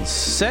Edmonds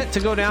set to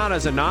go down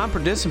as a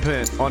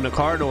non-participant on the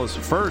Cardinals'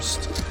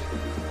 first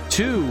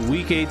 2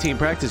 Week 18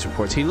 practice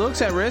reports, he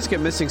looks at risk at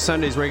missing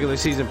Sunday's regular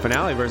season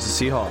finale versus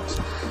Seahawks.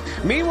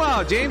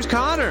 Meanwhile, James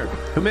Conner,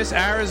 who missed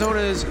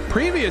Arizona's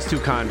previous 2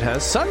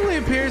 contests, suddenly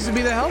appears to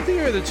be the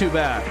healthier of the 2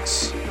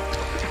 backs,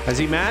 as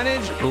he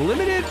managed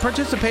limited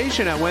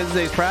participation at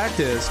Wednesday's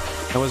practice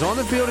and was on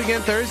the field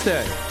again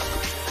Thursday.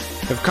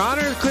 If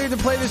Conner is cleared to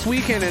play this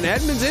weekend and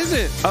Edmonds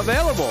isn't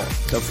available,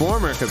 the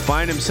former could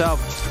find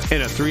himself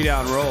in a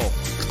 3-down role.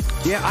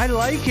 Yeah, I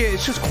like it.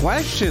 It's just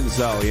questions,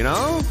 though, you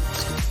know?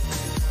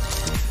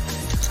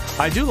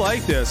 I do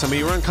like this. I mean,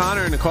 you run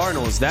Connor and the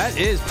Cardinals. That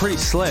is pretty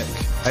slick.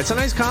 That's a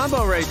nice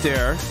combo right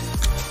there.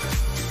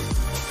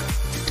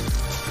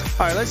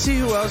 All right, let's see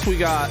who else we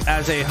got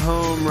as a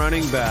home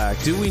running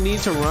back. Do we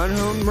need to run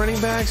home running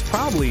backs?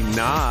 Probably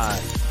not.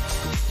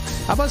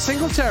 How about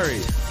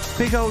Singletary?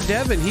 Big O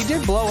Devin. He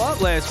did blow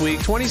up last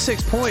week.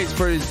 26 points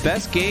for his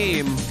best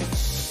game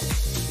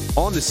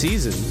on the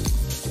season.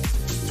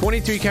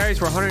 23 carries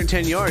for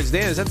 110 yards.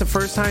 Dan, is that the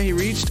first time he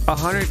reached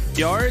 100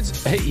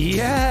 yards?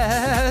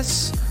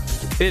 Yes,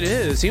 it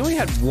is. He only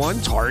had one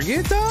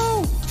target,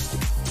 though.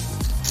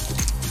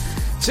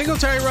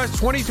 Singletary rushed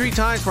 23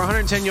 times for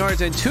 110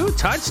 yards and 2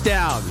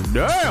 touchdowns.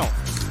 Damn.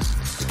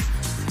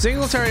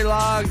 Singletary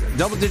logged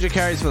double-digit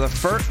carries for the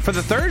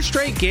third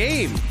straight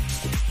game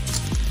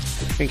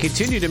and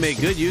continued to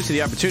make good use of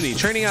the opportunity,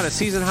 turning out a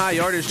season-high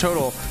yardage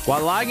total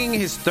while logging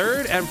his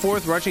third and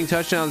fourth rushing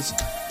touchdowns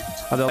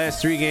of the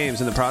last 3 games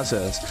in the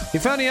process. He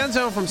found the end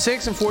zone from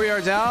 6 and 4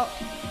 yards out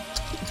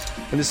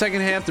in the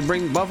second half to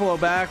bring Buffalo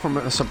back from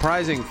a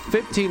surprising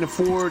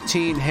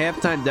 15-14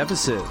 halftime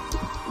deficit.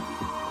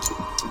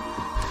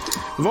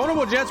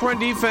 Vulnerable Jets run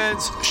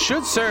defense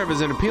should serve as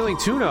an appealing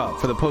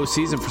tune-up for the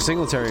postseason for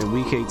Singletary in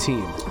Week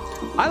 18.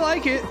 I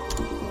like it.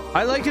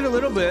 I like it a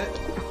little bit.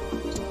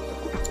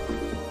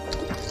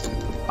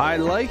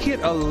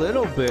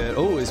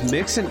 Oh, is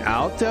Mixon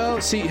out, though?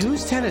 See,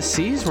 who's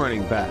Tennessee's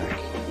running back?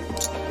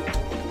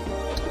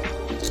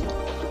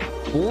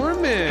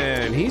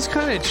 Foreman. He's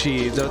kind of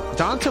cheap.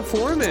 Donta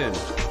Foreman.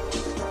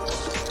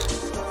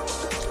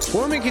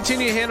 Foreman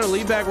continued to handle a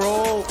lead-back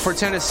role for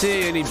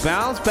Tennessee, and he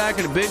bounced back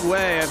in a big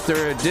way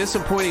after a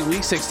disappointing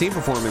Week 16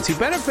 performance. He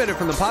benefited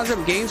from the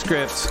positive game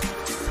scripts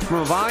from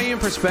a volume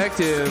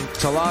perspective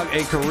to log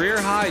a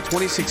career-high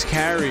 26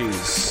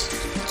 carries.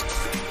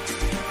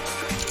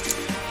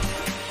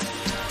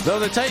 Though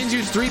the Titans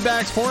used 3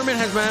 backs, Foreman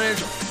has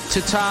managed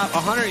to top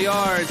 100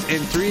 yards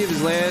in 3 of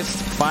his last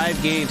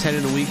 5 games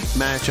heading into week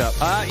matchup.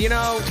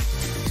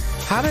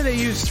 How did they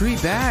use 3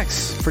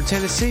 backs for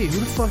Tennessee? Who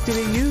the fuck did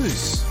they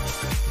use?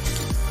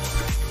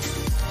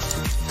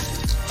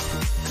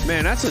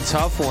 Man, that's a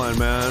tough one,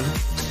 man.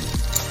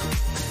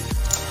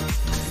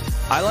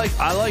 I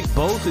like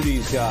both of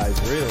these guys,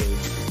 really.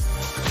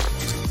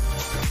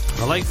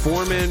 I like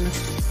Foreman.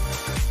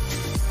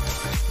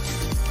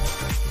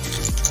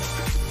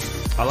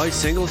 I like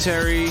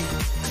Singletary.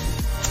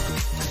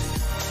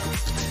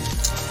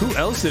 Who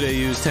else did they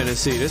use,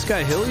 Tennessee? This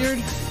guy Hilliard?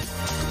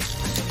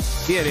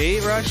 He had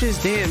 8 rushes?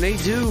 Damn, they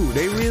do.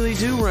 They really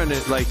do run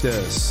it like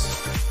this.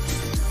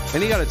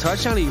 And he got a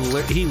touchdown? He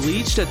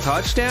leached a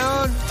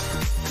touchdown?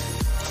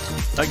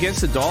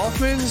 Against the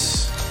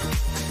Dolphins?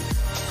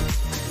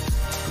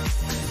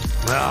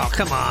 Oh,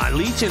 come on.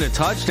 Leaching a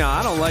touchdown.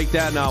 I don't like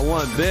that not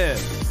one bit.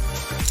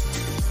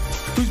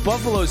 Who's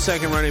Buffalo's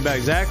second running back?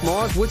 Zach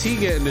Moss? What's he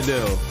getting to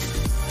do?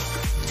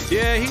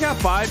 Yeah, he got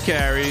 5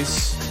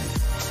 carries.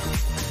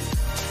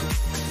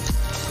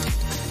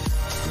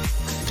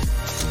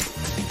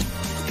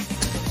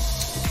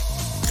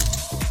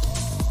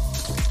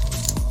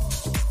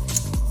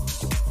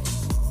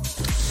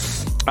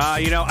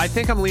 I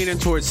think I'm leaning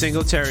towards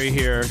Singletary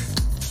here.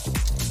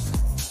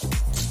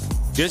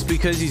 Just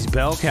because he's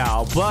bell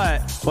cow.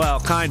 But, well,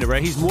 kind of,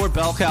 right? He's more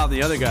bell cow than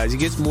the other guys. He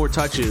gets more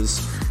touches.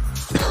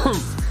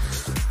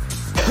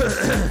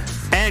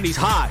 And he's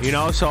hot,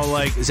 So,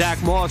 like,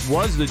 Zach Moss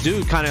was the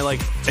dude kind of,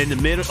 like, in the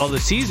middle of the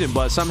season.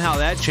 But somehow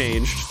that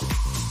changed.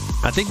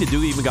 I think the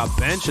dude even got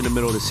benched in the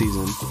middle of the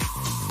season.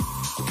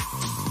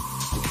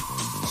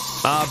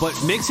 But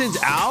Mixon's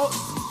out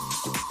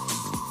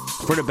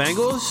for the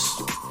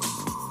Bengals.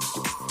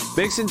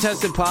 Mixon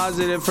tested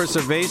positive for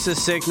cerveza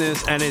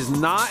sickness and is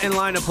not in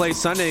line to play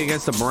Sunday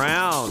against the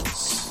Browns.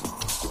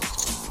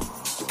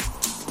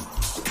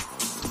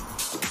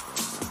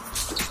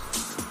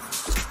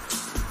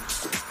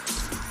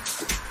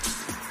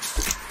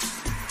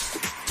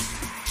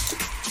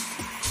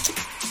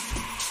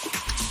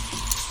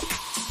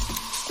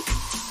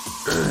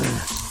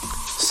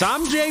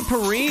 Samjay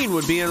Perine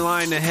would be in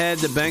line to head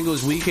the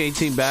Bengals Week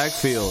 18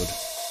 backfield.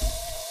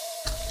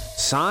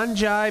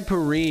 Sanjay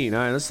Perine. All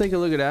right, let's take a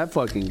look at that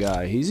fucking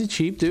guy. He's a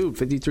cheap dude,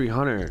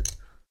 5,300.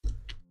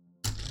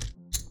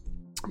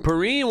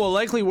 Perine will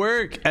likely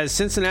work as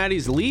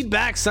Cincinnati's lead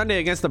back Sunday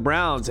against the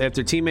Browns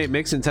after teammate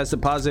Mixon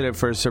tested positive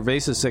for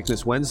cerveza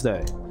sickness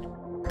Wednesday.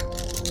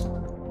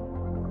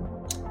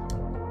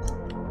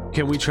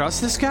 Can we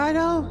trust this guy,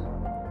 though?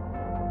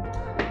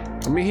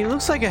 I mean, he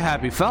looks like a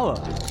happy fella.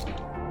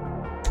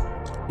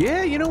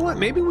 Yeah, you know what?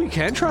 Maybe we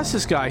can trust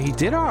this guy. He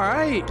did all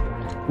right.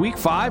 Week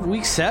 5,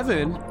 week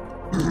 7.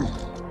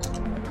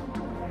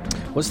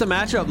 What's the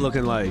matchup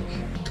looking like?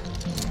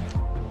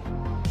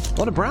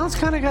 Well, the Browns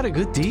kind of got a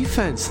good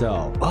defense,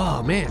 though.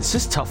 Oh, man, it's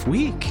just tough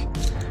week.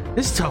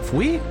 This is a tough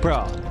week,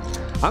 bro.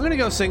 I'm going to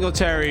go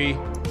Singletary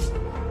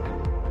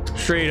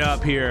straight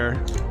up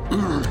here.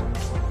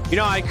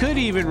 I could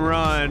even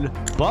run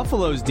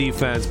Buffalo's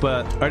defense,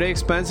 but are they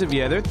expensive?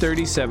 Yeah, they're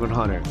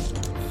 3,700.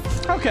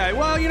 Okay,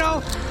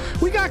 well,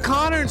 we got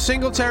Connor and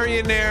Singletary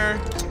in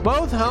there.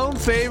 Both home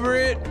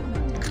favorite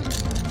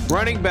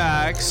running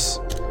backs.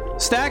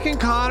 Stacking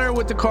Connor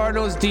with the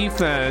Cardinals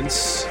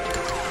defense.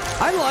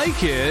 I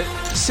like it.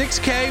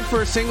 6K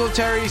for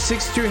Singletary,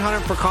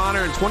 6,300 for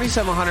Connor, and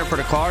 2,700 for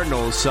the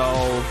Cardinals. So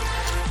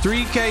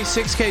 3K,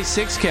 6K,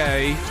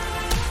 6K.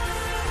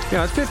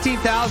 It's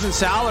 15,000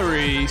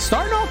 salary.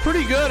 Starting off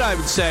pretty good, I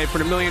would say, for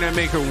the Millionaire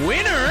Maker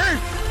winner.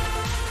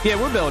 Yeah,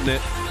 we're building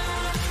it.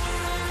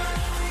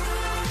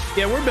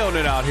 Yeah, we're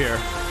building it out here.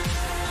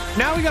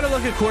 Now we got to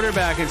look at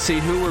quarterback and see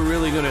who we're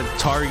really going to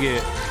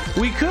target.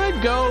 We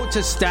could go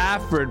to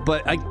Stafford,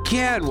 but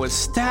again, with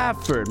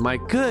Stafford, my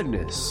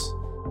goodness,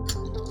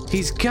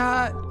 he's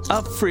got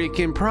a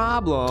freaking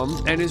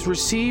problem, and his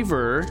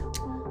receiver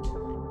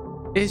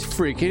is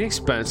freaking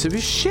expensive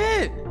as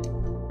shit.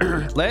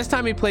 Last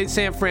time he played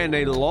San Fran,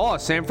 they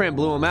lost. San Fran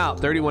blew him out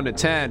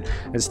 31-10,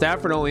 and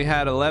Stafford only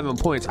had 11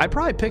 points. I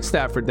probably picked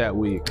Stafford that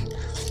week.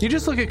 You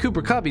just look at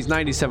Cooper Kupp, he's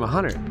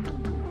 9,700.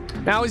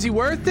 Now, is he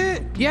worth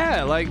it?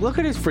 Yeah, like, look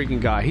at this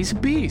freaking guy. He's a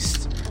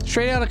beast.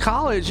 Straight out of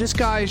college, this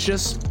guy is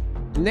just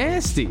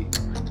nasty.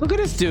 Look at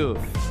this dude.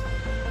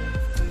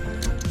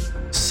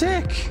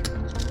 Sick.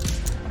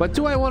 But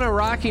do I want to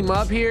rock him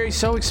up here? He's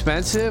so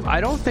expensive. I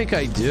don't think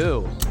I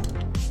do.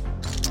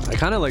 I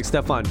kind of like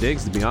Stephon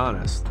Diggs, to be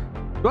honest.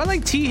 Do I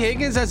like T.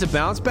 Higgins as a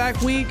bounce back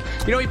week?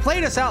 You know, he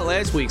played us out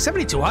last week.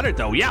 7,200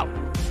 though. Yeah.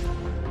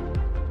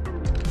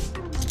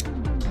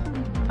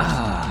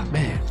 Ah,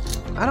 man.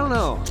 I don't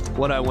know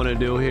what I want to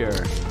do here.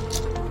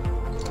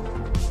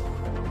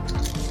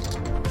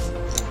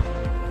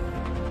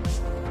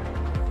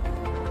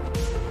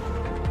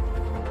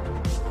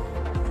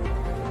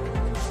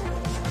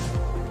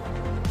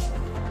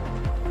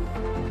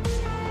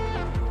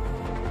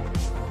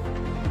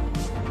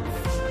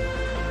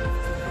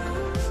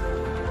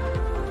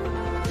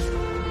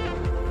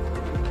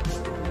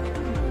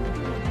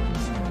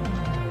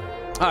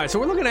 All right, so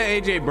we're looking at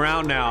AJ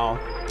Brown now.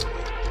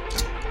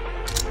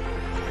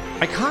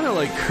 I kind of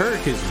like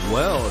Kirk as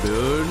well,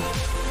 dude.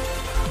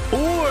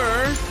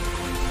 Or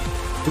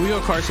do we go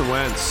Carson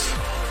Wentz?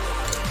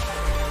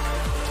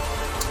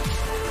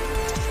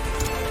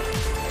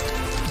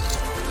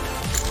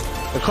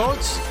 The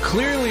Colts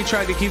clearly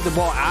tried to keep the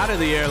ball out of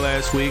the air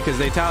last week as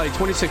they tallied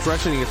 26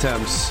 rushing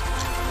attempts.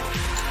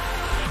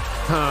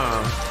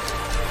 Huh.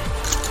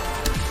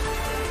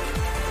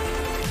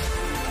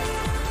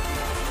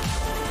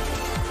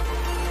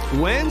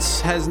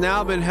 Wentz has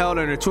now been held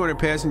under 200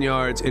 passing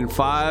yards in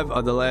 5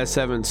 of the last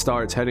 7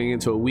 starts heading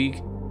into a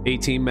week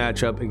 18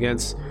 matchup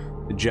against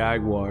the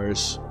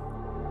Jaguars.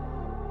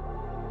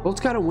 Colts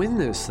got to win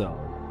this though.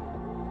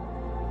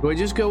 Do I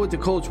just go with the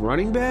Colts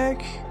running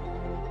back?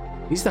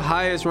 He's the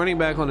highest running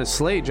back on the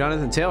slate,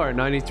 Jonathan Taylor at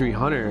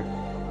 9,300.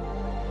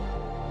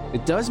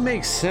 It does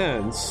make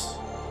sense,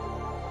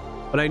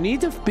 but I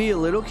need to be a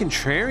little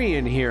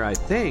contrarian here, I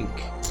think.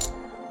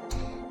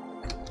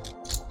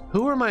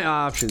 Who are my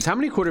options? How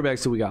many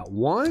quarterbacks do we got?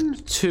 1,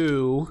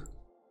 2,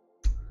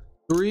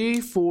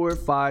 3, 4,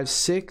 5,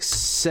 6,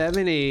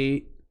 7,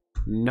 8,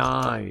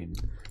 9.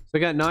 So I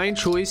got 9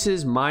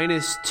 choices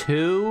minus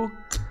 2.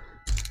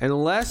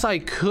 Unless I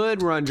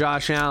could run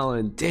Josh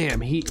Allen.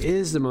 Damn, he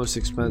is the most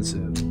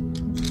expensive.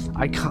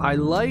 I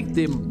like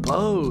them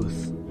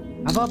both.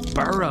 How about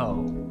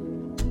Burrow?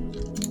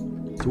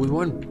 Do we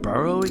want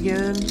Burrow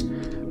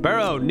again?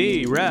 Burrow,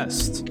 knee,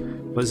 rest.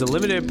 Was a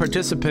limited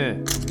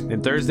participant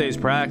in Thursday's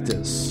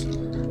practice.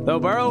 Though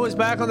Burrow was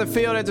back on the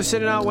field after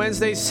sitting out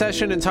Wednesday's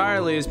session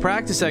entirely, his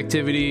practice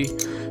activity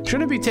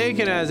shouldn't be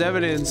taken as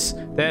evidence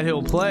that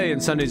he'll play in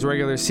Sunday's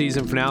regular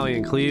season finale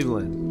in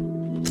Cleveland.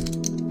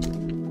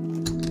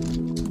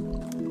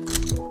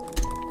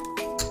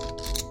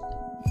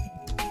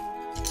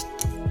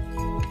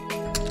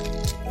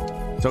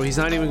 So he's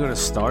not even going to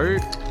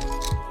start?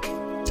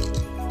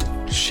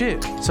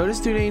 Shit. So this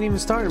dude ain't even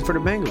starting for the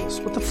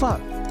Bengals. What the fuck?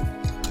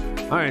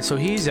 All right, so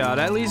he's out.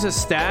 That leaves us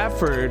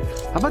Stafford.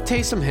 How about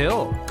Taysom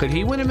Hill? Could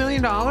he win $1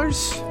 million?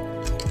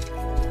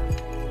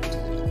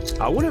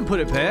 I wouldn't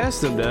put it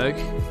past him, Doug.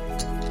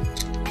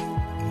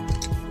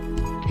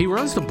 He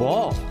runs the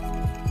ball.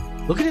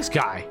 Look at this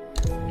guy.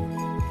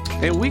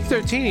 In week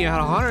 13, he had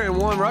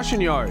 101 rushing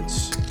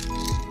yards.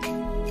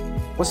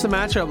 What's the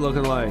matchup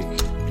looking like?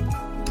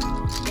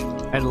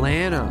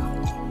 Atlanta.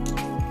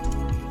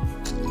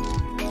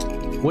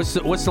 What's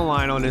the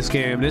line on this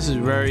game? This is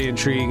very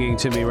intriguing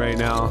to me right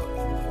now.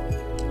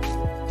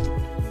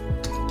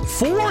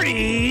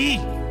 40?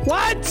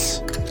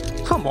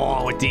 What? Come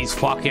on with these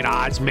fucking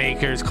odds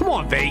makers. Come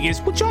on,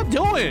 Vegas. What y'all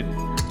doing?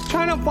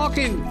 Trying to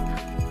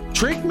fucking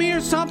trick me or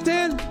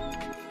something?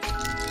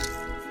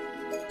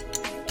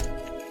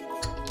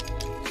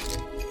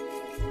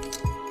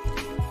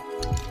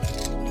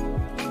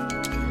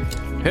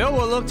 Hill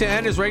will look to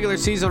end his regular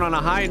season on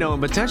a high note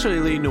and potentially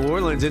lead New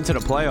Orleans into the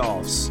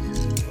playoffs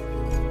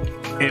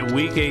in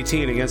week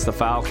 18 against the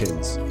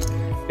Falcons.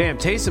 Damn,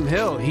 Taysom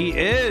Hill, he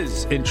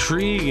is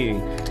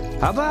intriguing.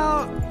 How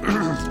about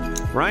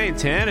Ryan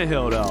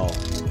Tannehill,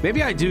 though?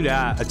 Maybe I do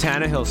that, a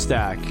Tannehill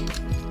stack.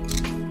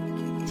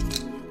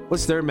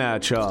 What's their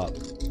matchup?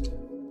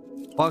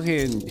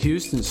 Fucking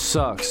Houston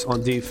sucks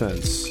on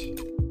defense.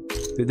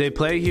 Did they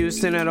play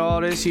Houston at all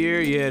this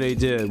year? Yeah, they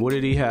did. What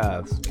did he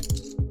have?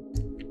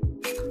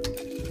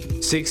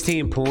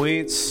 16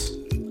 points.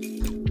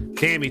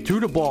 Damn, he threw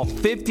the ball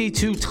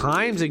 52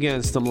 times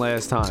against them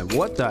last time.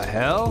 What the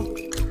hell?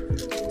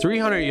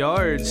 300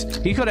 yards.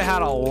 He could have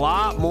had a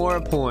lot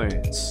more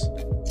points.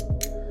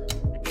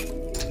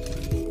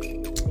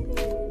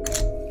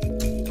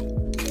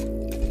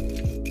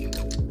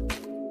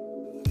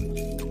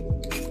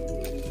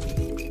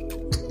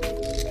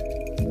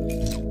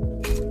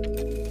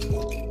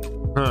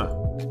 Huh.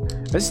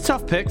 This is a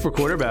tough pick for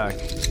quarterback.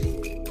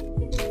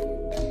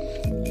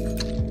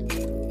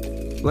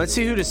 Let's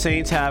see who the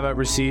Saints have at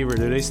receiver.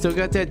 Do they still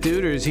got that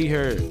dude, or is he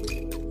hurt?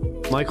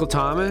 Michael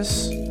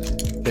Thomas?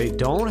 They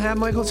don't have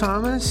Michael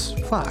Thomas?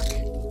 Fuck.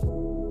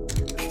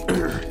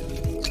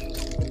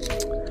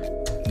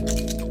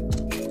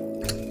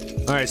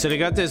 All right, so they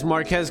got this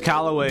Marquez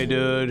Callaway,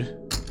 dude.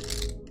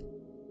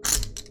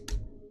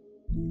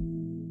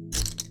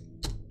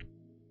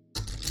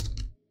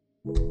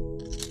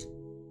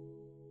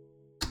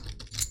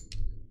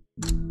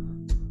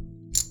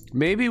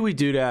 Maybe we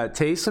do that.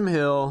 Taysom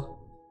Hill.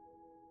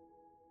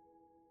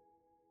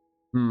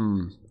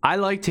 I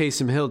like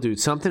Taysom Hill, dude.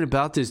 Something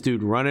about this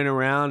dude running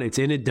around. It's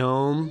in a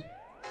dome.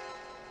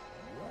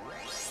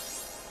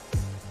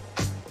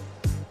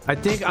 I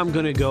think I'm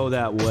going to go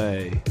that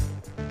way.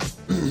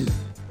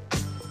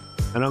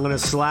 And I'm going to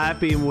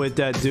slap him with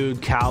that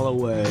dude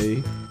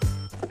Callaway.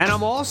 And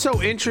I'm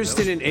also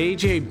interested in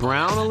AJ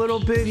Brown a little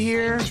bit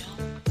here.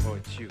 Oh,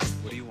 it's you.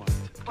 What do you want?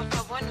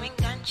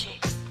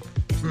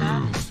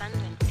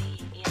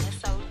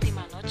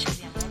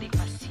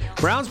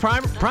 Brown's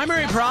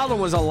primary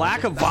problem was a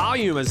lack of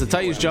volume as the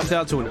Titans jumped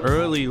out to an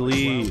early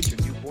lead.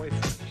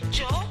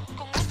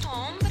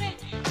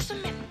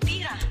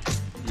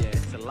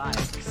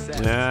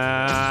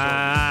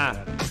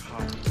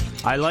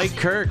 I like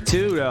Kirk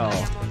too, though.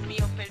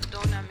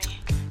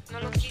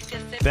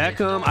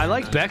 Beckham, I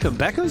like Beckham.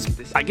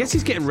 Beckham's, I guess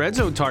he's getting red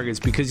zone targets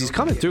because he's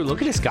coming through.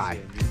 Look at this guy.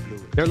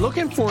 They're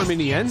looking for him in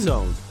the end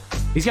zone.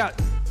 He's got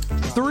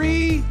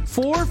 3,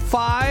 4,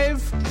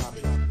 5.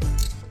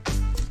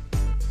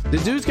 The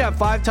dude's got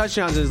 5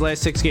 touchdowns in his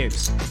last 6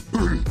 games.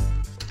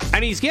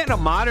 And he's getting a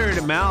moderate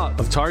amount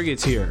of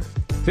targets here.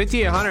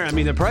 5,800. I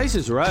mean, the price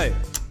is right.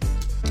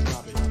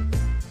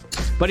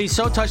 But he's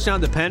so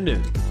touchdown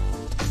dependent.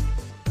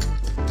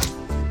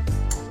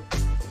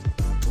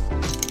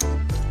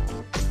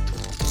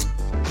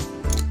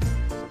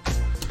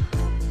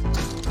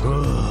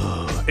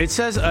 It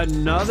says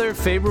another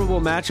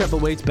favorable matchup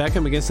awaits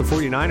Beckham against the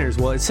 49ers.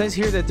 Well, it says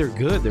here that they're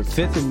good. They're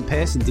 5th in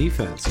passing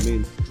defense. I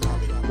mean,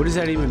 what does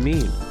that even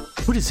mean?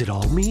 What does it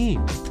all mean?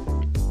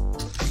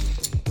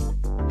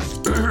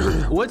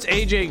 What's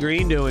AJ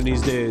Green doing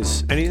these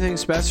days? Anything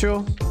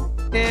special?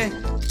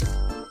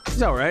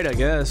 He's all right, I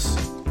guess.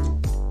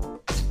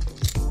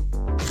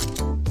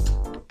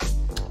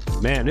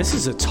 Man, this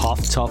is a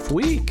tough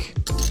week.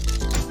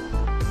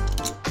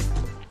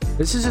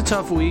 This is a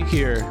tough week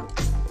here.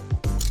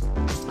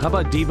 How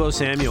about Deebo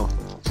Samuel?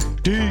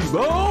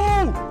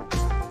 Deebo!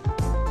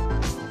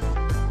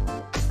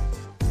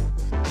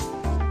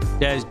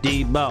 That's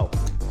Deebo.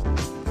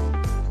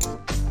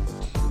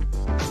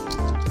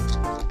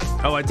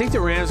 Oh, I think the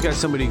Rams got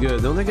somebody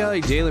good. Don't they got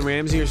like Jalen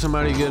Ramsey or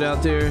somebody good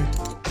out there?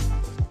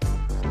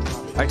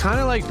 I kind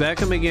of like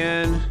Beckham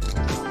again.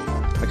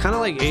 I kind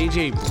of like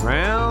AJ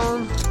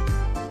Brown.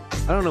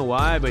 I don't know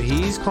why, but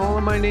he's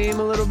calling my name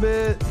a little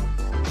bit.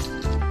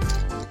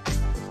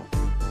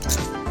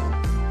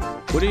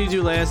 What did he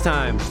do last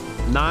time?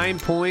 9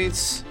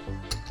 points.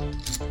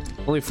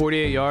 Only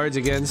 48 yards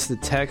against the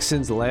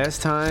Texans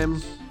last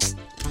time.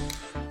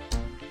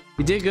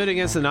 He did good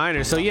against the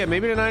Niners. So yeah,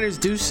 maybe the Niners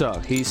do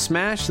suck. He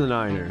smashed the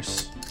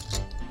Niners.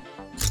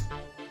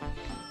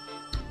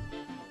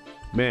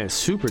 Man,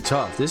 super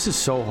tough. This is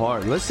so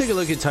hard. Let's take a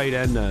look at tight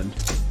end then.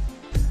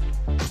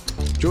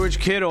 George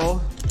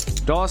Kittle,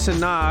 Dawson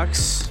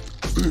Knox,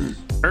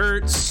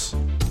 Ertz,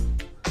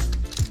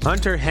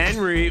 Hunter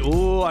Henry.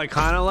 Ooh, I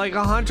kind of like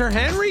a Hunter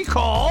Henry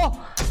call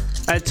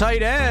at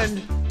tight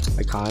end.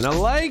 I kind of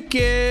like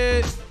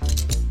it.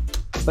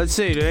 Let's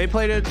see. Did they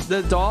play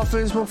the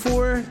Dolphins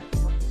before?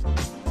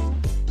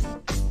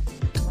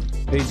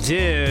 They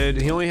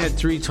did. He only had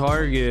 3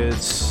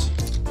 targets.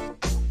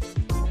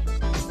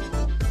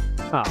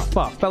 Ah,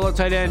 fuck. Fellow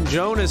tight end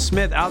Jonas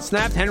Smith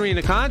outsnapped Henry in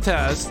the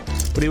contest,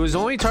 but he was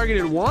only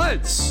targeted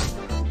once.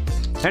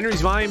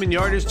 Henry's volume and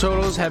yardage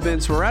totals have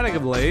been sporadic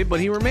of late, but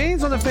he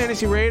remains on the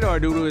fantasy radar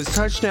due to his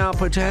touchdown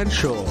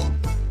potential.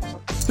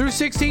 Through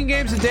 16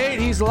 games to date,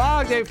 he's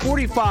logged a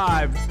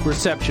 45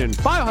 reception,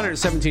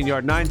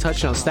 517-yard, 9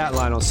 touchdown stat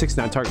line on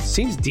 69 targets.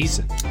 Seems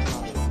decent.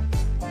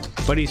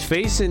 But he's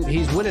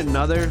with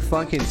another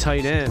fucking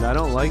tight end. I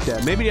don't like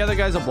that. Maybe the other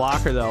guy's a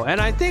blocker, though. And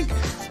I think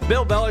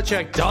Bill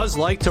Belichick does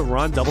like to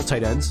run double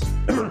tight ends.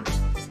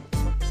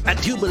 I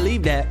do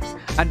believe that.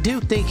 I do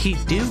think he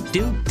do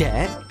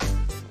that.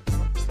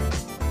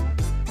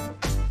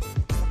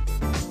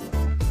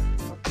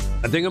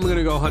 I think I'm going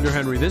to go Hunter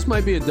Henry. This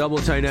might be a double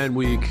tight end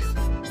week.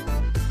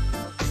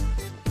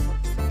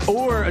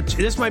 Or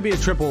this might be a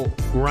triple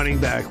running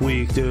back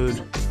week, dude.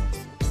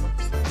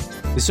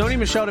 Is Sony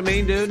Michel the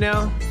main dude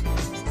now?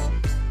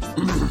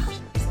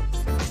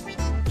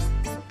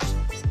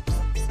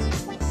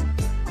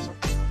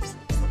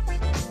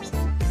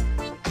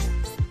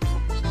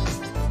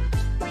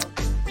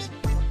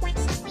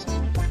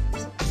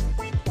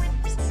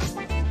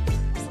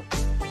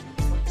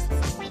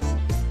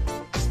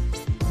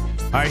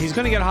 All right, he's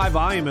going to get high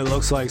volume, it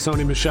looks like,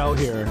 Sony Michel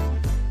here.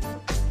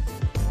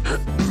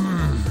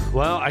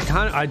 Well,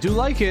 I do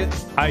like it.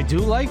 I do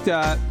like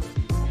that.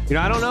 You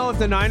know, I don't know if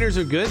the Niners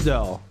are good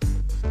though.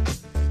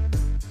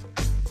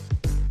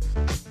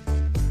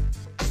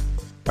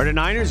 Are the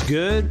Niners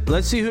good?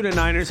 Let's see who the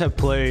Niners have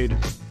played.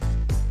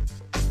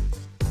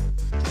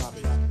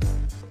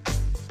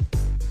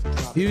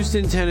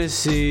 Houston,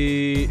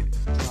 Tennessee.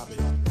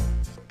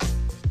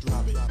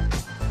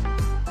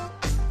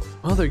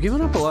 Oh, they're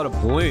giving up a lot of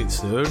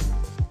points, dude.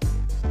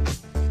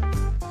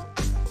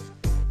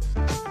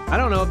 I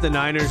don't know if the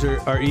Niners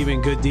are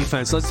even good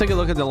defense. Let's take a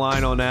look at the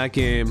line on that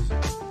game.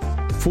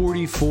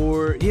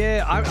 44.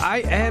 Yeah, I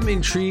am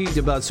intrigued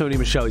about Sony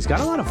Michel. He's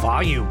got a lot of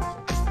volume.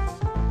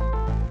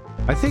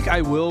 I think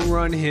I will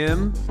run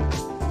him.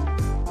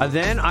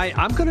 Then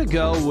I'm going to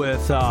go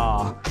with...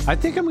 I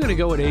think I'm going to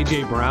go with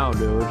A.J. Brown,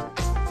 dude.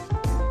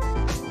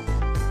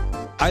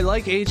 I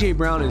like A.J.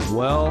 Brown as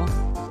well.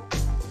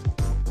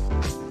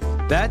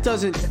 That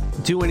doesn't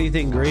do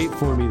anything great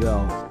for me,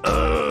 though.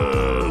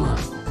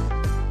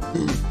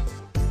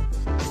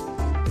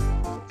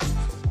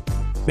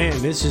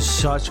 Man, this is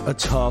such a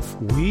tough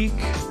week.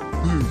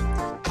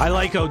 I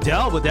like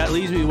Odell, but that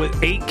leaves me with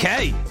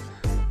 8K.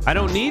 I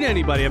don't need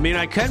anybody. I mean,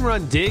 I can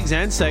run Diggs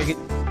and second.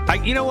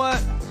 You know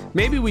what?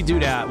 Maybe we do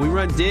that. We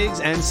run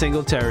Diggs and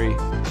Singletary.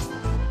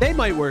 They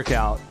might work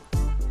out.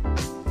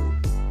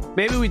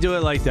 Maybe we do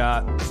it like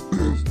that.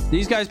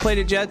 These guys played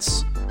the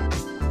Jets.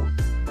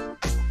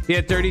 He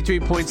had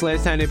 33 points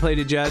last time they played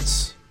the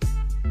Jets.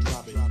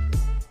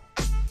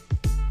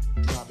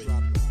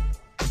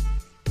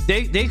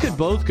 They could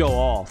both go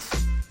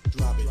off.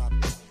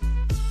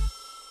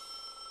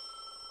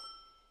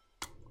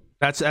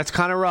 That's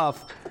kind of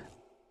rough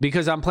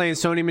because I'm playing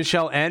Sony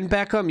Michel and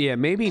Beckham. Yeah,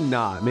 maybe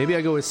not. Maybe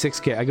I go with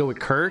 6K. I go with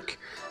Kirk,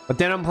 but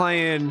then I'm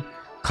playing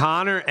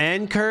Connor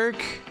and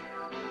Kirk.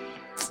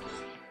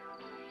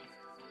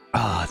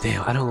 Oh,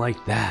 damn. I don't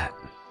like that.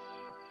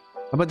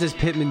 How about this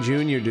Pittman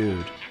Jr.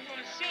 dude?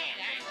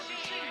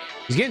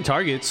 He's getting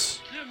targets.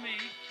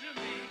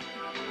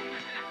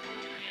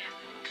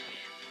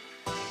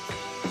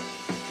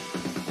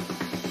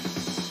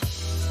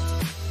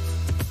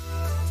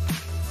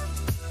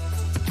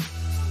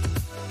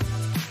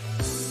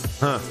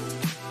 Huh.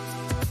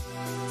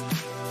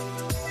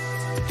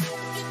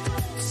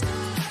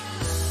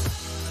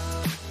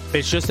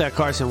 It's just that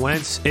Carson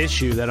Wentz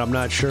issue that I'm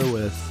not sure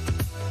with.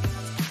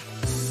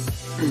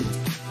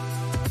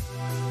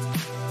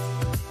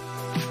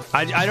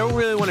 I don't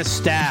really want to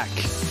stack.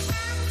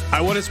 I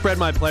want to spread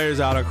my players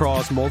out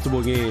across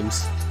multiple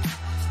games.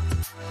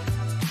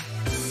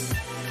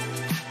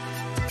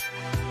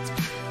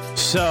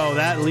 So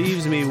that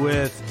leaves me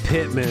with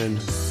Pittman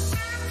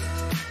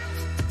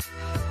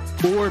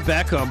or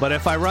Beckham. But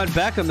if I run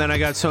Beckham, then I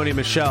got Sony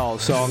Michel.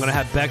 So I'm going to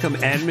have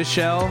Beckham and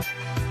Michel.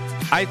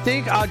 I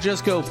think I'll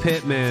just go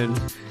Pittman.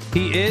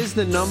 He is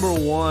the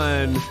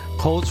 #1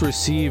 Colts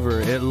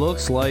receiver. It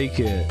looks like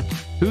it.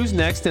 Who's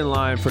next in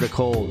line for the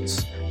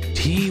Colts?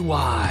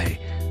 T.Y.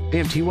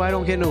 Damn, T.Y.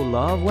 don't get no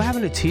love? What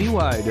happened to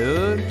T.Y.,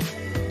 dude?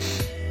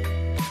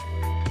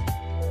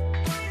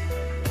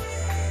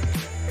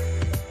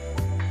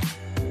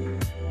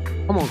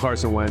 Come on,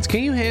 Carson Wentz.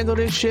 Can you handle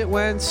this shit,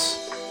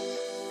 Wentz?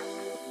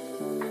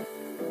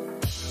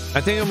 I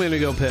think I'm going to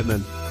go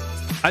Pittman.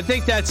 I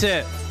think that's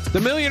it.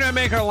 The Millionaire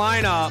Maker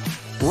lineup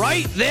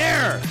right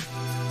there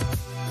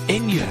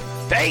in your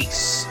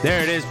face.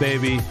 There it is,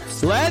 baby.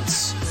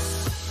 Let's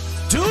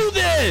do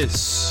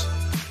this.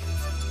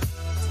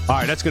 All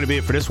right, that's going to be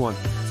it for this one.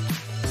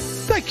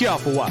 Thank y'all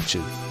for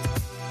watching.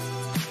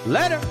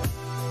 Later.